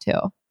hear that too.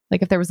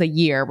 Like if there was a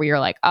year where you're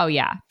like, oh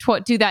yeah,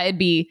 do that. It'd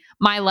be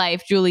My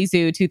Life, Julie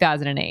Zhuo,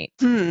 2008.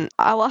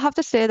 I will have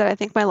to say that I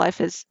think my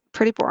life is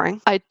pretty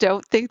boring. I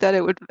don't think that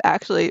it would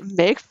actually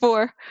make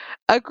for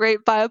a great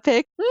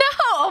biopic. No,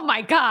 oh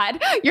my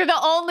God. You're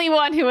the only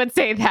one who would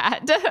say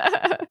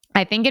that.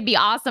 I think it'd be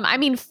awesome. I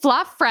mean,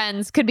 Fluff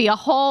Friends could be a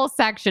whole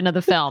section of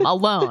the film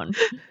alone.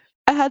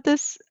 I had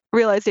this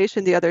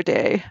realization the other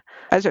day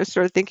as I was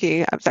sort of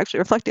thinking, I was actually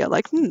reflecting on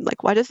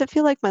like why does it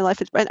feel like my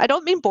life is, and I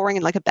don't mean boring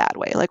in like a bad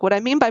way. Like what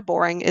I mean by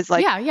boring is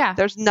like,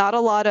 there's not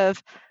a lot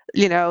of,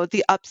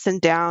 the ups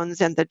and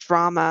downs and the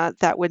drama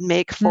that would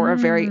make for a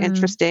very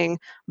interesting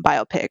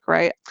biopic.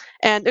 Right.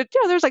 And,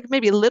 there's like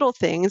maybe little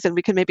things and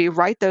we can maybe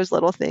write those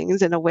little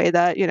things in a way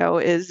that,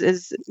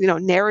 is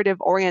narrative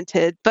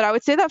oriented. But I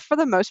would say that for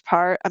the most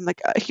part, I'm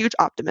like a huge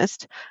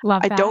optimist.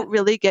 Love that. I don't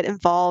really get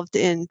involved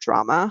in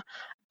drama.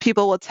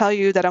 People will tell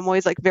you that I'm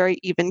always like very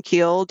even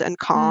keeled and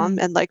calm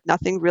and like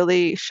nothing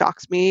really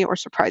shocks me or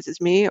surprises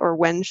me, or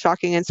when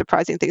shocking and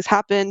surprising things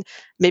happen,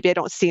 maybe I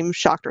don't seem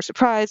shocked or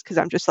surprised because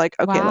I'm just like,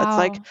 okay,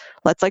 Wow.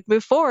 let's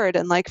move forward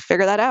and like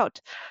figure that out.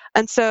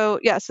 And so,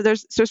 so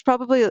there's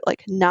probably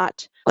like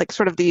not like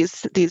sort of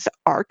these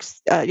arcs,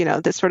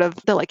 this sort of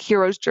the like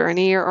hero's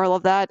journey or all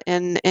of that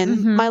in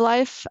my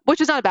life,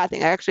 which is not a bad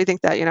thing. I actually think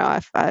that,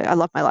 I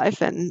love my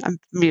life and I'm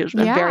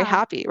very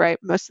happy, right?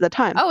 Most of the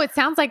time. Oh, it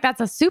sounds like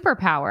that's a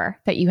superpower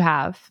that you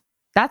have.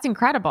 That's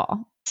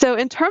incredible. So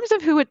in terms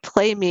of who would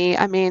play me,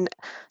 I mean,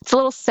 it's a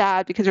little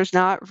sad because there's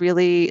not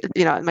really,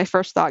 my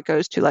first thought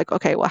goes to like,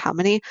 okay, well, how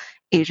many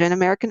Asian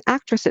American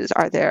actresses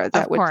are there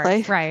that would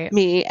play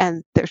me?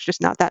 And there's just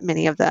not that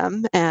many of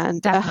them.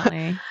 And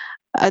definitely.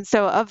 And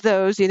so of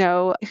those,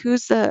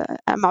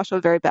 I'm also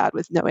very bad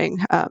with knowing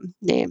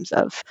names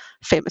of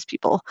famous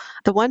people.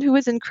 The one who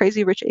was in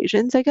Crazy Rich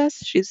Asians, I guess,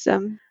 she's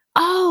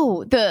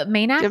the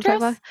main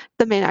actress?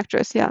 The main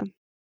actress, yeah.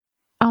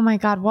 Oh my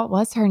God, what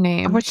was her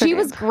name? She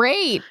was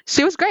great.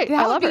 She was great.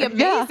 I love her. That would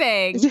be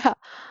amazing. Yeah.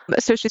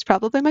 So she's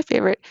probably my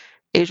favorite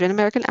Asian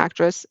American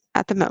actress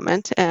at the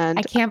moment. And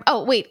I can't.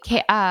 Oh wait,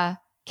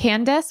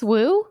 Candace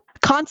Wu.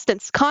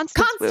 Constance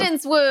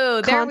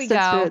Wu. There we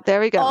go. There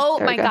we go. Oh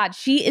my God,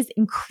 she is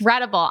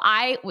incredible.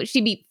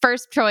 She'd be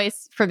first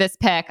choice for this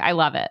pick. I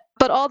love it.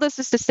 But all this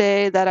is to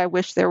say that I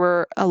wish there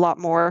were a lot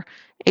more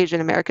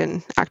Asian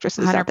American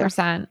actresses 100%. Out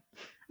there.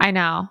 I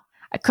know.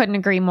 I couldn't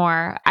agree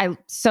more. I'm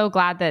so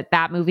glad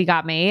that movie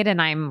got made, and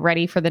I'm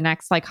ready for the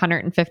next like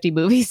 150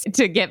 movies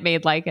to get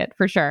made like it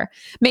for sure.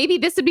 Maybe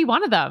this would be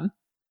one of them.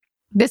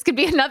 This could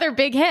be another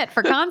big hit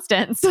for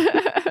Constance.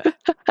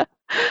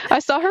 I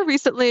saw her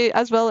recently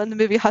as well in the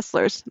movie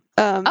Hustlers.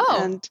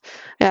 And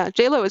yeah,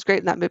 J-Lo was great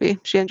in that movie.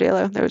 She and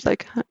J-Lo, there was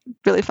like a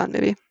really fun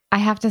movie. I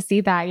have to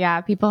see that.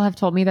 Yeah. People have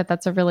told me that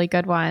that's a really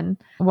good one.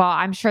 Well,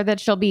 I'm sure that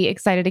she'll be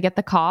excited to get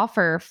the call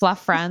for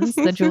Fluff Friends,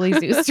 the Julie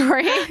Zhuo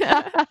story.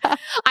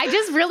 I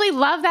just really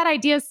love that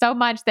idea so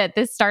much that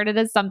this started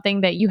as something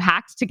that you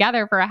hacked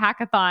together for a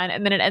hackathon.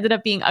 And then it ended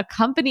up being a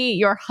company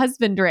your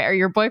husband or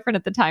your boyfriend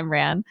at the time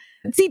ran.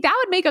 See, that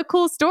would make a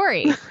cool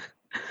story.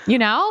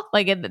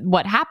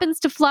 what happens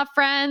to fluff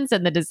friends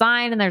and the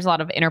design. And there's a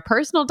lot of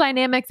interpersonal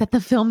dynamics that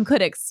the film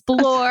could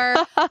explore.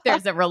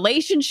 There's a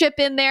relationship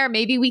in there.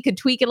 Maybe we could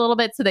tweak it a little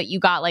bit so that you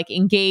got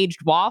engaged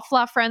while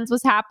fluff friends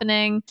was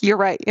happening. You're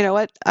right. You know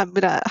what? I'm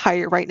going to hire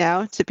you right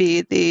now to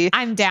be the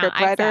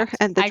scriptwriter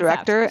and the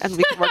director, and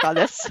we can work on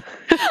this.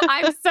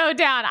 I'm so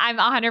down. I'm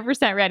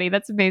 100% ready.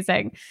 That's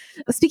amazing.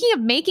 Speaking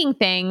of making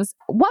things,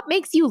 what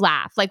makes you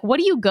laugh? What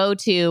do you go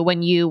to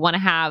when you want to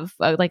have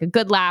a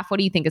good laugh? What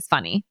do you think is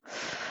funny?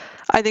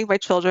 I think my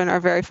children are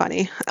very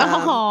funny.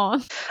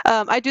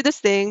 I do this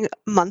thing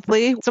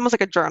monthly. It's almost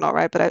like a journal,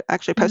 right? But I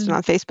actually post it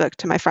on Facebook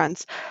to my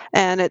friends.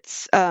 And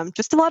it's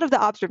just a lot of the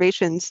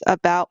observations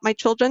about my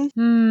children.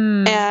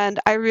 And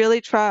I really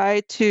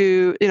try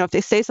to, if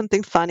they say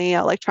something funny,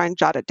 I'll try and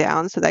jot it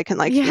down so that I can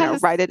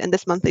write it in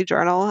this monthly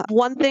journal.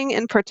 One thing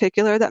in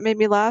particular that made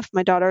me laugh,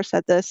 my daughter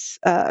said this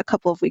a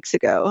couple of weeks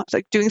ago. I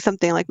was doing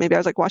something maybe I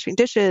was washing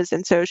dishes.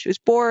 And so she was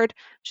bored.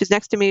 She's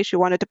next to me. She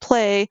wanted to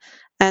play.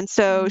 And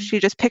so she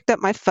just picked up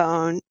my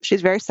phone.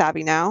 She's very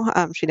savvy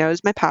now. She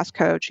knows my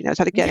passcode. She knows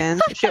how to get in.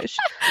 So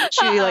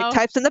she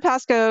types in the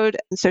passcode.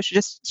 And so she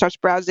just starts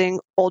browsing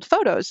old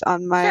photos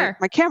on my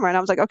camera. And I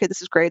was like, okay,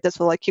 this is great. This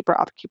will keep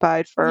her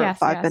occupied for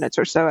 5 minutes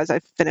or so as I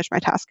finish my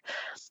task.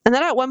 And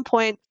then at one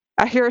point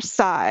I hear a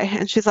sigh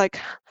and she's like,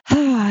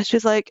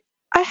 she's like,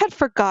 I had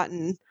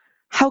forgotten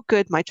how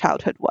good my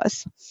childhood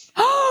was.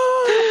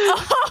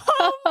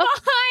 Oh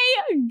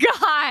my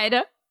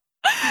God.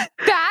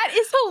 That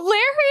is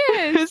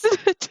hilarious.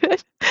 Isn't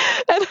it?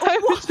 And I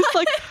was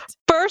just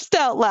burst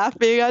out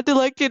laughing. I had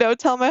to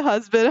tell my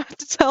husband, I had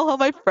to tell all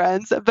my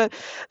friends, but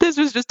this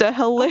was just a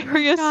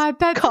hilarious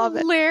that's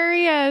comment.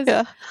 Hilarious.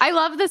 Yeah. I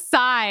love the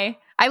sigh.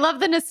 I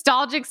love the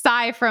nostalgic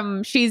sigh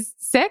from she's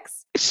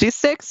 6. She's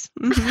 6.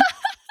 Mm-hmm.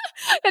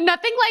 And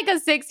nothing like a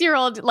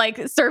 6-year-old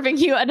serving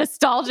you a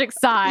nostalgic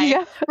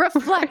sigh,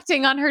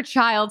 reflecting on her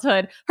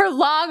childhood, her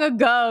long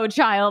ago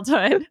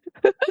childhood.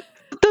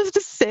 Those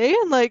to say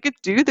and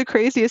do the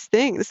craziest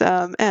things.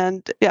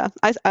 And yeah,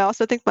 I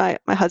also think my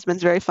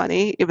husband's very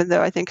funny, even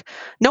though I think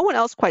no one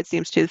else quite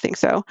seems to think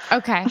so.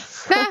 Okay.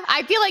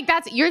 I feel like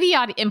you're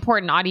the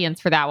important audience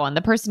for that one.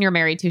 The person you're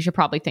married to should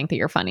probably think that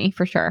you're funny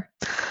for sure.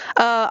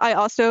 I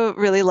also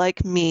really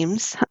like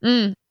memes.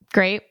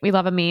 Great. We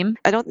love a meme.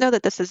 I don't know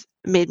that this has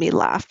made me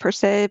laugh per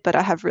se, but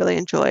I have really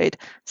enjoyed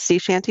sea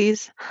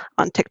shanties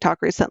on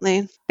TikTok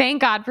recently.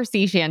 Thank God for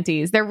sea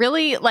shanties. They're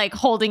really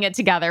holding it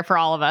together for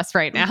all of us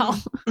right now.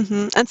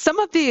 Mm-hmm. And some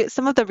of the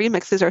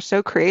remixes are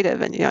so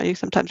creative, and you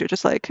sometimes you're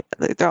just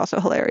they're also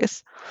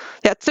hilarious.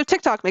 Yeah. So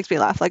TikTok makes me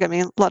laugh. A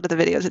lot of the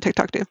videos of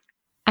TikTok do.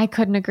 I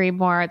couldn't agree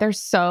more. There's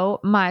so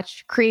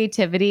much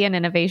creativity and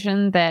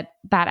innovation that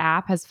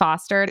app has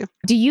fostered.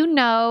 Do you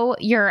know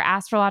your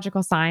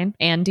astrological sign,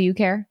 and do you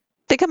care?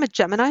 I think I'm a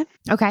Gemini.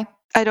 Okay.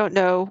 I don't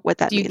know what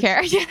that means. Do you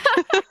care?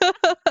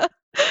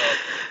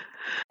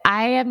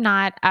 I am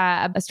not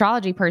an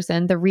astrology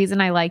person. The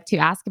reason I like to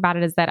ask about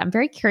it is that I'm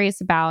very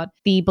curious about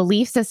the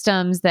belief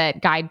systems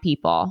that guide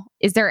people.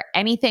 Is there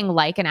anything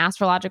like an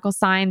astrological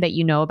sign that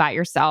you know about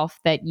yourself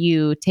that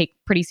you take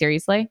pretty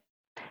seriously?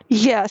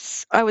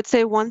 Yes, I would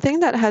say one thing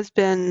that has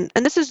been,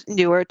 and this is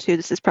newer too,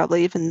 this is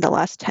probably even the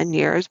last 10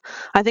 years,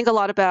 I think a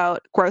lot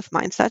about growth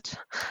mindset.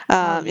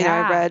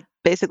 I read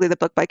basically the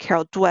book by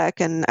Carol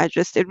Dweck, and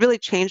it really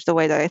changed the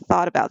way that I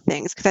thought about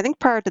things. Because I think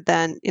prior to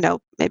then,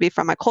 maybe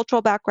from my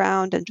cultural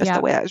background and just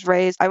the way I was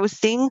raised, I was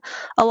seeing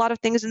a lot of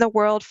things in the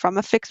world from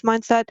a fixed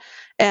mindset.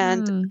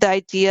 And the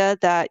idea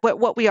that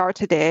what we are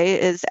today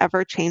is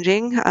ever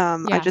changing.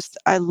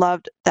 I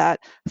loved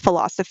that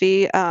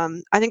philosophy.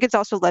 I think it's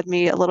also led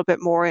me a little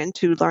bit more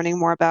into learning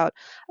more about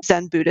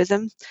Zen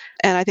Buddhism.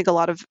 And I think a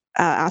lot of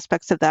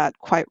aspects of that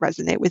quite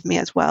resonate with me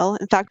as well.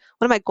 In fact,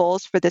 one of my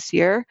goals for this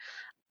year,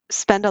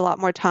 spend a lot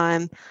more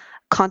time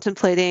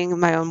contemplating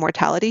my own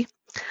mortality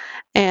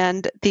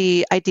and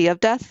the idea of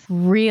death.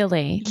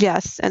 Really?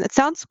 Yes. And it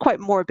sounds quite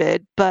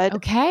morbid, but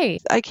okay.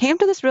 I came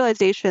to this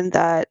realization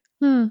that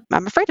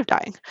I'm afraid of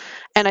dying.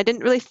 And I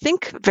didn't really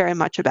think very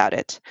much about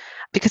it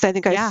because I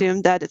think I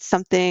assumed that it's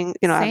something,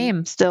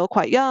 I'm still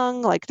quite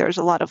young, there's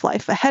a lot of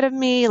life ahead of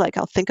me,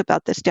 I'll think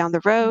about this down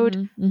the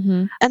road.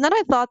 Mm-hmm. And then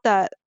I thought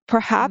that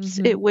perhaps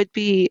it would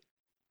be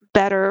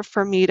better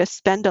for me to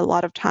spend a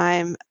lot of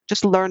time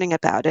just learning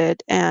about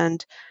it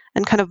and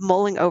kind of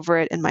mulling over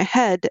it in my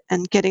head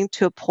and getting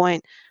to a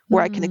point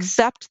where I can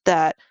accept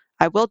that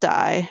I will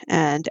die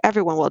and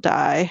everyone will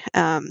die.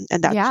 And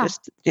that's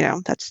just,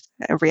 that's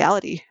a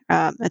reality.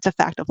 It's a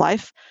fact of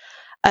life.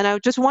 And I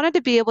just wanted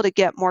to be able to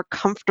get more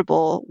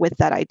comfortable with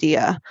that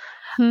idea.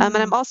 And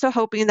I'm also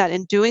hoping that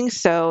in doing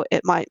so,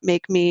 it might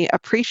make me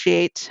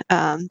appreciate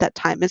that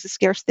time is a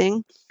scarce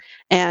thing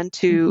and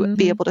to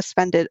be able to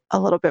spend it a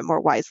little bit more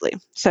wisely.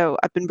 So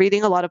I've been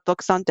reading a lot of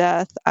books on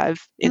death.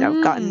 I've,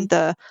 gotten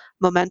the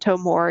Memento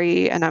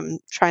Mori, and I'm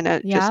trying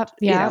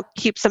to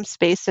keep some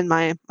space in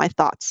my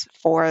thoughts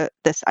for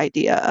this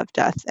idea of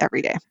death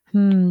every day.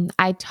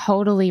 I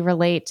totally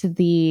relate to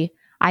the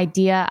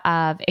idea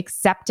of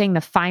accepting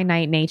the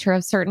finite nature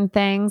of certain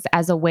things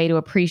as a way to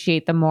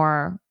appreciate the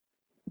more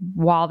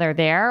while they're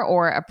there,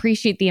 or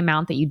appreciate the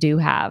amount that you do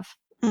have.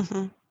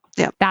 Mm-hmm.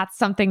 Yeah. That's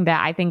something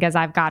that I think as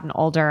I've gotten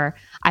older,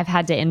 I've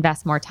had to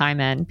invest more time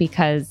in,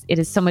 because it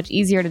is so much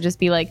easier to just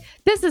be like,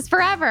 this is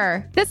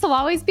forever. This will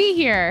always be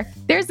here.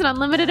 There's an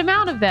unlimited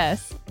amount of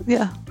this.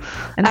 Yeah.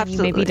 And then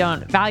you maybe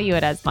don't value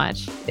it as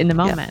much in the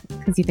moment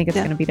because you think it's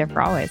going to be there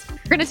for always.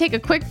 We're going to take a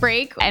quick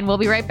break and we'll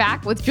be right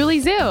back with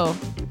Julie Zhu.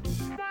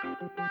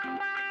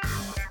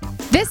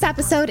 This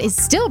episode is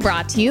still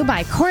brought to you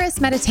by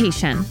Chorus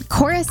Meditation.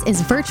 Chorus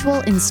is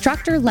virtual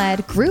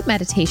instructor-led group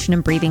meditation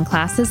and breathing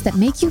classes that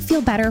make you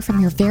feel better from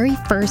your very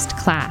first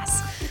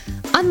class.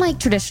 Unlike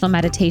traditional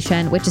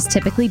meditation, which is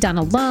typically done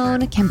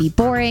alone, can be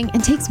boring,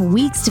 and takes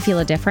weeks to feel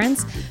a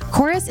difference,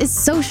 Chorus is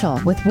social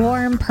with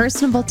warm,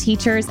 personable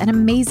teachers and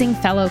amazing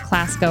fellow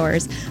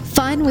classgoers,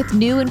 fun with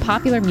new and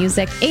popular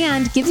music,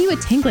 and gives you a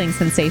tingling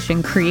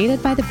sensation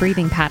created by the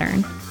breathing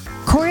pattern.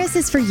 Chorus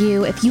is for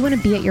you if you want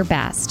to be at your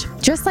best.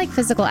 Just like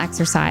physical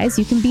exercise,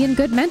 you can be in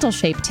good mental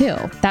shape too.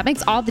 That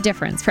makes all the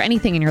difference for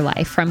anything in your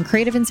life, from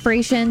creative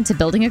inspiration to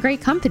building a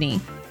great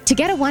company. To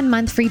get a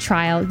 1-month free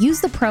trial,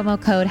 use the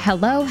promo code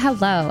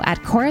HELLOHELLO at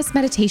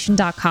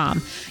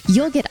chorusmeditation.com.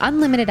 You'll get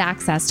unlimited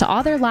access to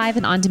all their live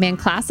and on-demand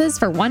classes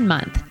for 1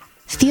 month.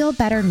 Feel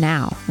better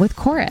now with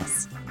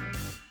Chorus.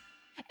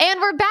 And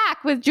we're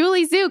back with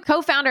Julie Zhu,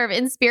 co-founder of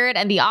InSpirit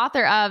and the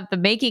author of The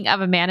Making of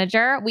a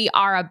Manager. We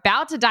are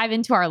about to dive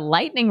into our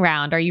lightning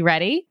round. Are you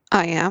ready?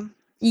 I am.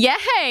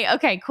 Yay!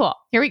 Okay, cool.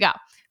 Here we go.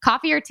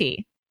 Coffee or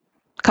tea?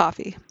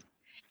 Coffee.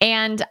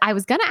 And I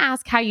was going to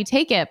ask how you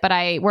take it, but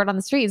word on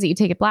the street is that you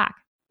take it black.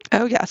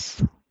 Oh,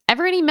 yes.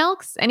 Ever any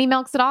milks? Any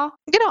milks at all?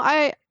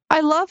 I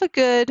love a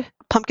good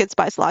pumpkin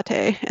spice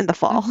latte in the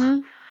fall.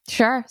 Mm-hmm.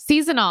 Sure.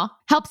 Seasonal.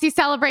 Helps you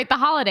celebrate the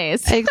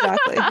holidays.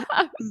 Exactly.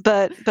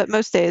 But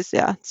most days,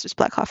 yeah, it's just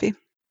black coffee.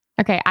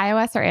 Okay.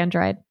 iOS or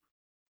Android?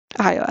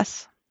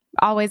 iOS.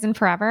 Always and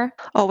forever?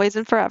 Always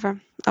and forever.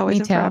 Always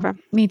and forever.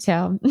 Me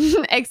too.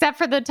 Except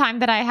for the time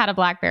that I had a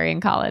BlackBerry in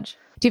college.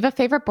 Do you have a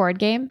favorite board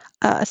game?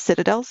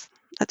 Citadels.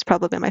 That's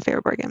probably my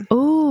favorite board game.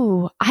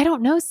 Ooh, I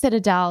don't know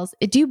Citadels.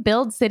 Do you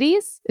build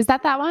cities? Is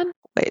that one?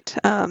 Wait,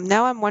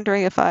 now I'm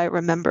wondering if I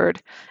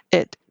remembered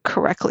it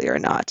correctly or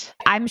not.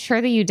 I'm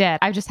sure that you did.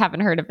 I just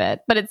haven't heard of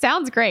it, but it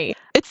sounds great.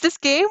 It's this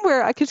game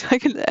where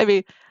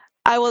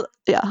I will,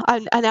 yeah.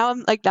 Now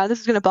I'm like, now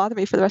this is going to bother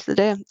me for the rest of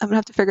the day. I'm going to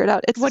have to figure it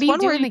out. What do you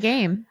do in the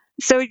game?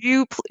 So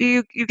you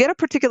get a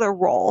particular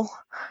role,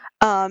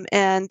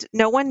 and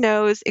no one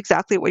knows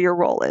exactly what your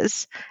role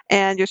is.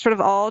 And you're sort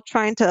of all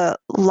trying to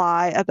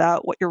lie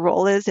about what your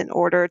role is in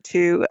order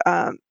to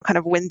kind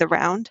of win the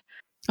round.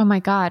 Oh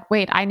my God.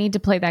 Wait, I need to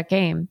play that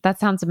game. That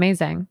sounds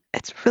amazing.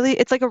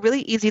 It's like a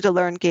really easy to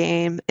learn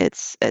game.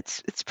 It's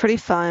pretty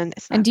fun.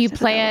 And do you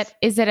play it?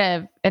 Is it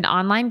an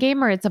online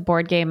game or it's a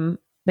board game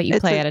that you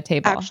play at a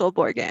table? Actual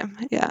board game.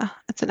 Yeah,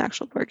 it's an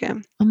actual board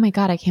game. Oh my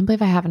God. I can't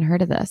believe I haven't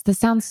heard of this. This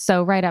sounds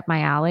so right up my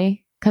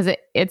alley, because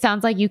it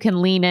sounds like you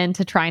can lean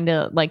into trying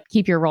to like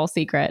keep your role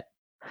secret.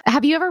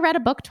 Have you ever read a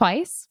book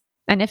twice?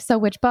 And if so,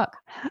 which book?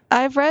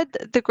 I've read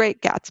The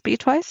Great Gatsby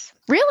twice.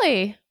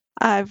 Really?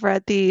 I've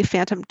read The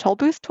Phantom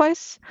Tollbooth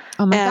twice.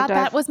 Oh my God,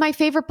 that was my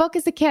favorite book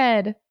as a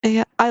kid.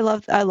 Yeah, I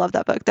love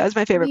that book. That was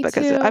my favorite book.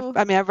 Too.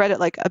 I've read it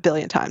like a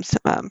billion times,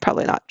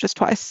 probably not just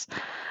twice.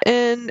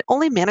 And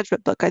only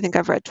management book I think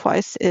I've read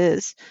twice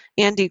is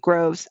Andy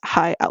Grove's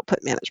High Output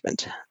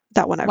Management.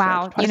 That one I've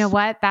read twice. You know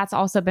what? That's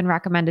also been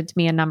recommended to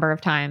me a number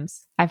of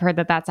times. I've heard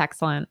that that's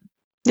excellent.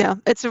 Yeah,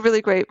 it's a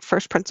really great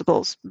first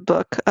principles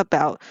book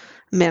about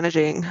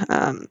managing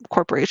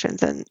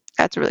corporations, and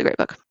that's a really great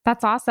book.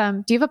 That's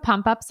awesome. Do you have a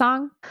pump up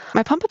song?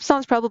 My pump up song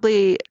is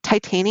probably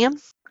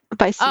Titanium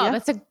by Sia. Oh,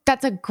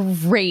 that's a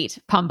great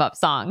pump up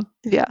song.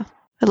 Yeah,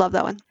 I love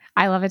that one.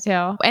 I love it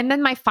too. And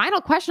then my final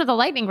question of the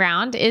lightning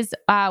round is,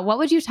 what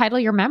would you title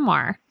your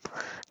memoir?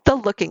 The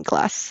Looking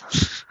Glass.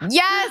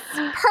 Yes,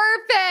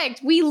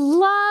 perfect. We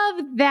love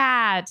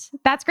that.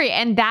 That's great.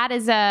 And that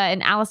is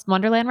an Alice in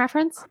Wonderland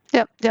reference?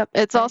 Yep.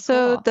 It's very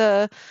also cool.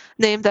 The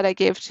name that I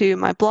gave to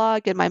my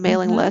blog and my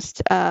mailing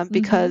list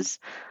because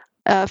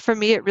for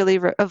me, it really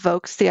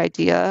evokes the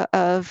idea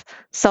of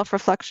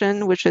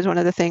self-reflection, which is one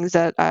of the things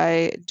that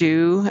I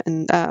do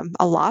and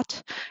a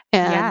lot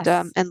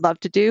and love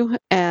to do.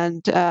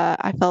 And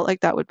I felt like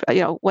that would,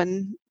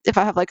 if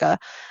I have like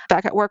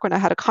back at work when I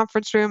had a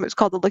conference room, it's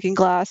called the Looking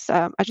Glass.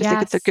 I just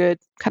think it's a good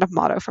kind of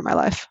motto for my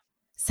life.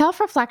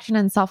 Self-reflection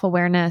and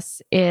self-awareness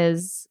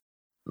is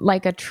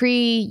like a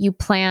tree you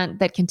plant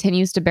that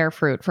continues to bear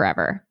fruit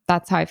forever.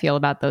 That's how I feel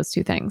about those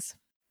two things.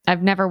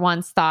 I've never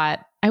once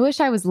thought, I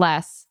wish I was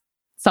less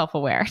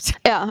self-aware.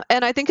 Yeah.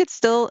 And I think it's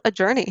still a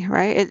journey,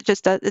 right? It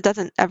just, it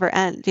doesn't ever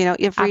end.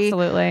 Every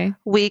Absolutely.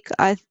 week,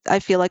 I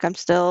feel like I'm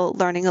still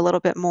learning a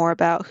little bit more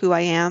about who I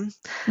am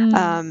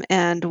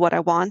and what I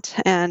want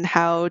and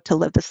how to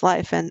live this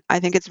life. And I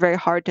think it's very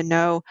hard to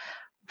know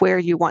where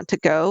you want to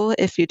go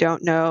if you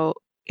don't know,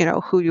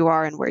 who you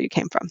are and where you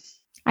came from.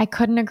 I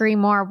couldn't agree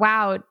more.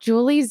 Wow.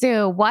 Julie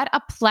Zhu, what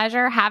a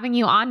pleasure having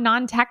you on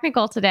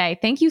Non-Technical today.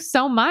 Thank you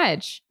so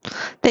much.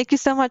 Thank you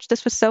so much.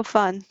 This was so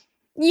fun.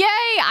 Yay!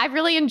 I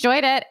really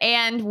enjoyed it.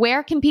 And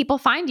where can people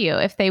find you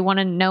if they want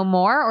to know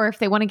more or if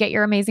they want to get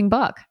your amazing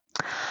book?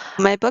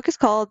 My book is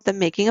called The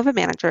Making of a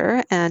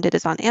Manager, and it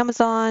is on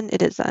Amazon.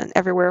 It is on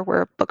everywhere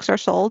where books are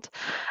sold.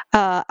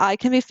 I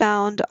can be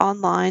found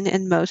online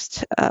in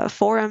most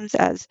forums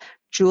as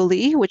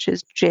Julie, which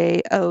is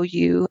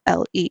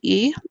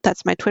Joulee.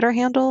 That's my Twitter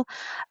handle.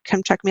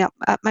 Come check me out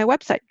at my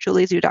website,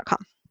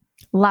 juliezhuo.com.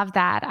 Love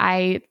that.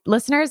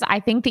 Listeners,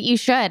 I think that you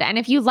should. And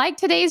if you like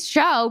today's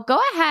show, go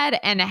ahead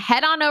and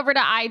head on over to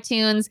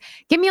iTunes.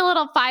 Give me a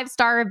little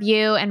 5-star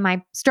review. And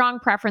my strong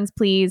preference,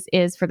 please,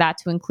 is for that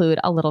to include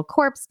a little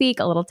corp speak,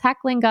 a little tech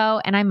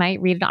lingo, and I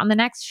might read it on the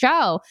next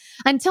show.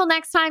 Until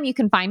next time, you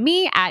can find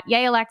me at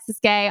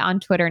YayAlexisGay on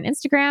Twitter and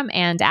Instagram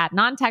and at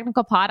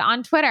NonTechnicalPod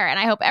on Twitter. And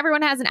I hope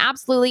everyone has an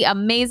absolutely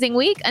amazing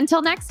week.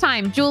 Until next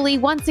time, Julie,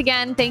 once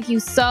again, thank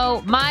you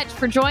so much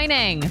for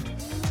joining.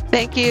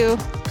 Thank you.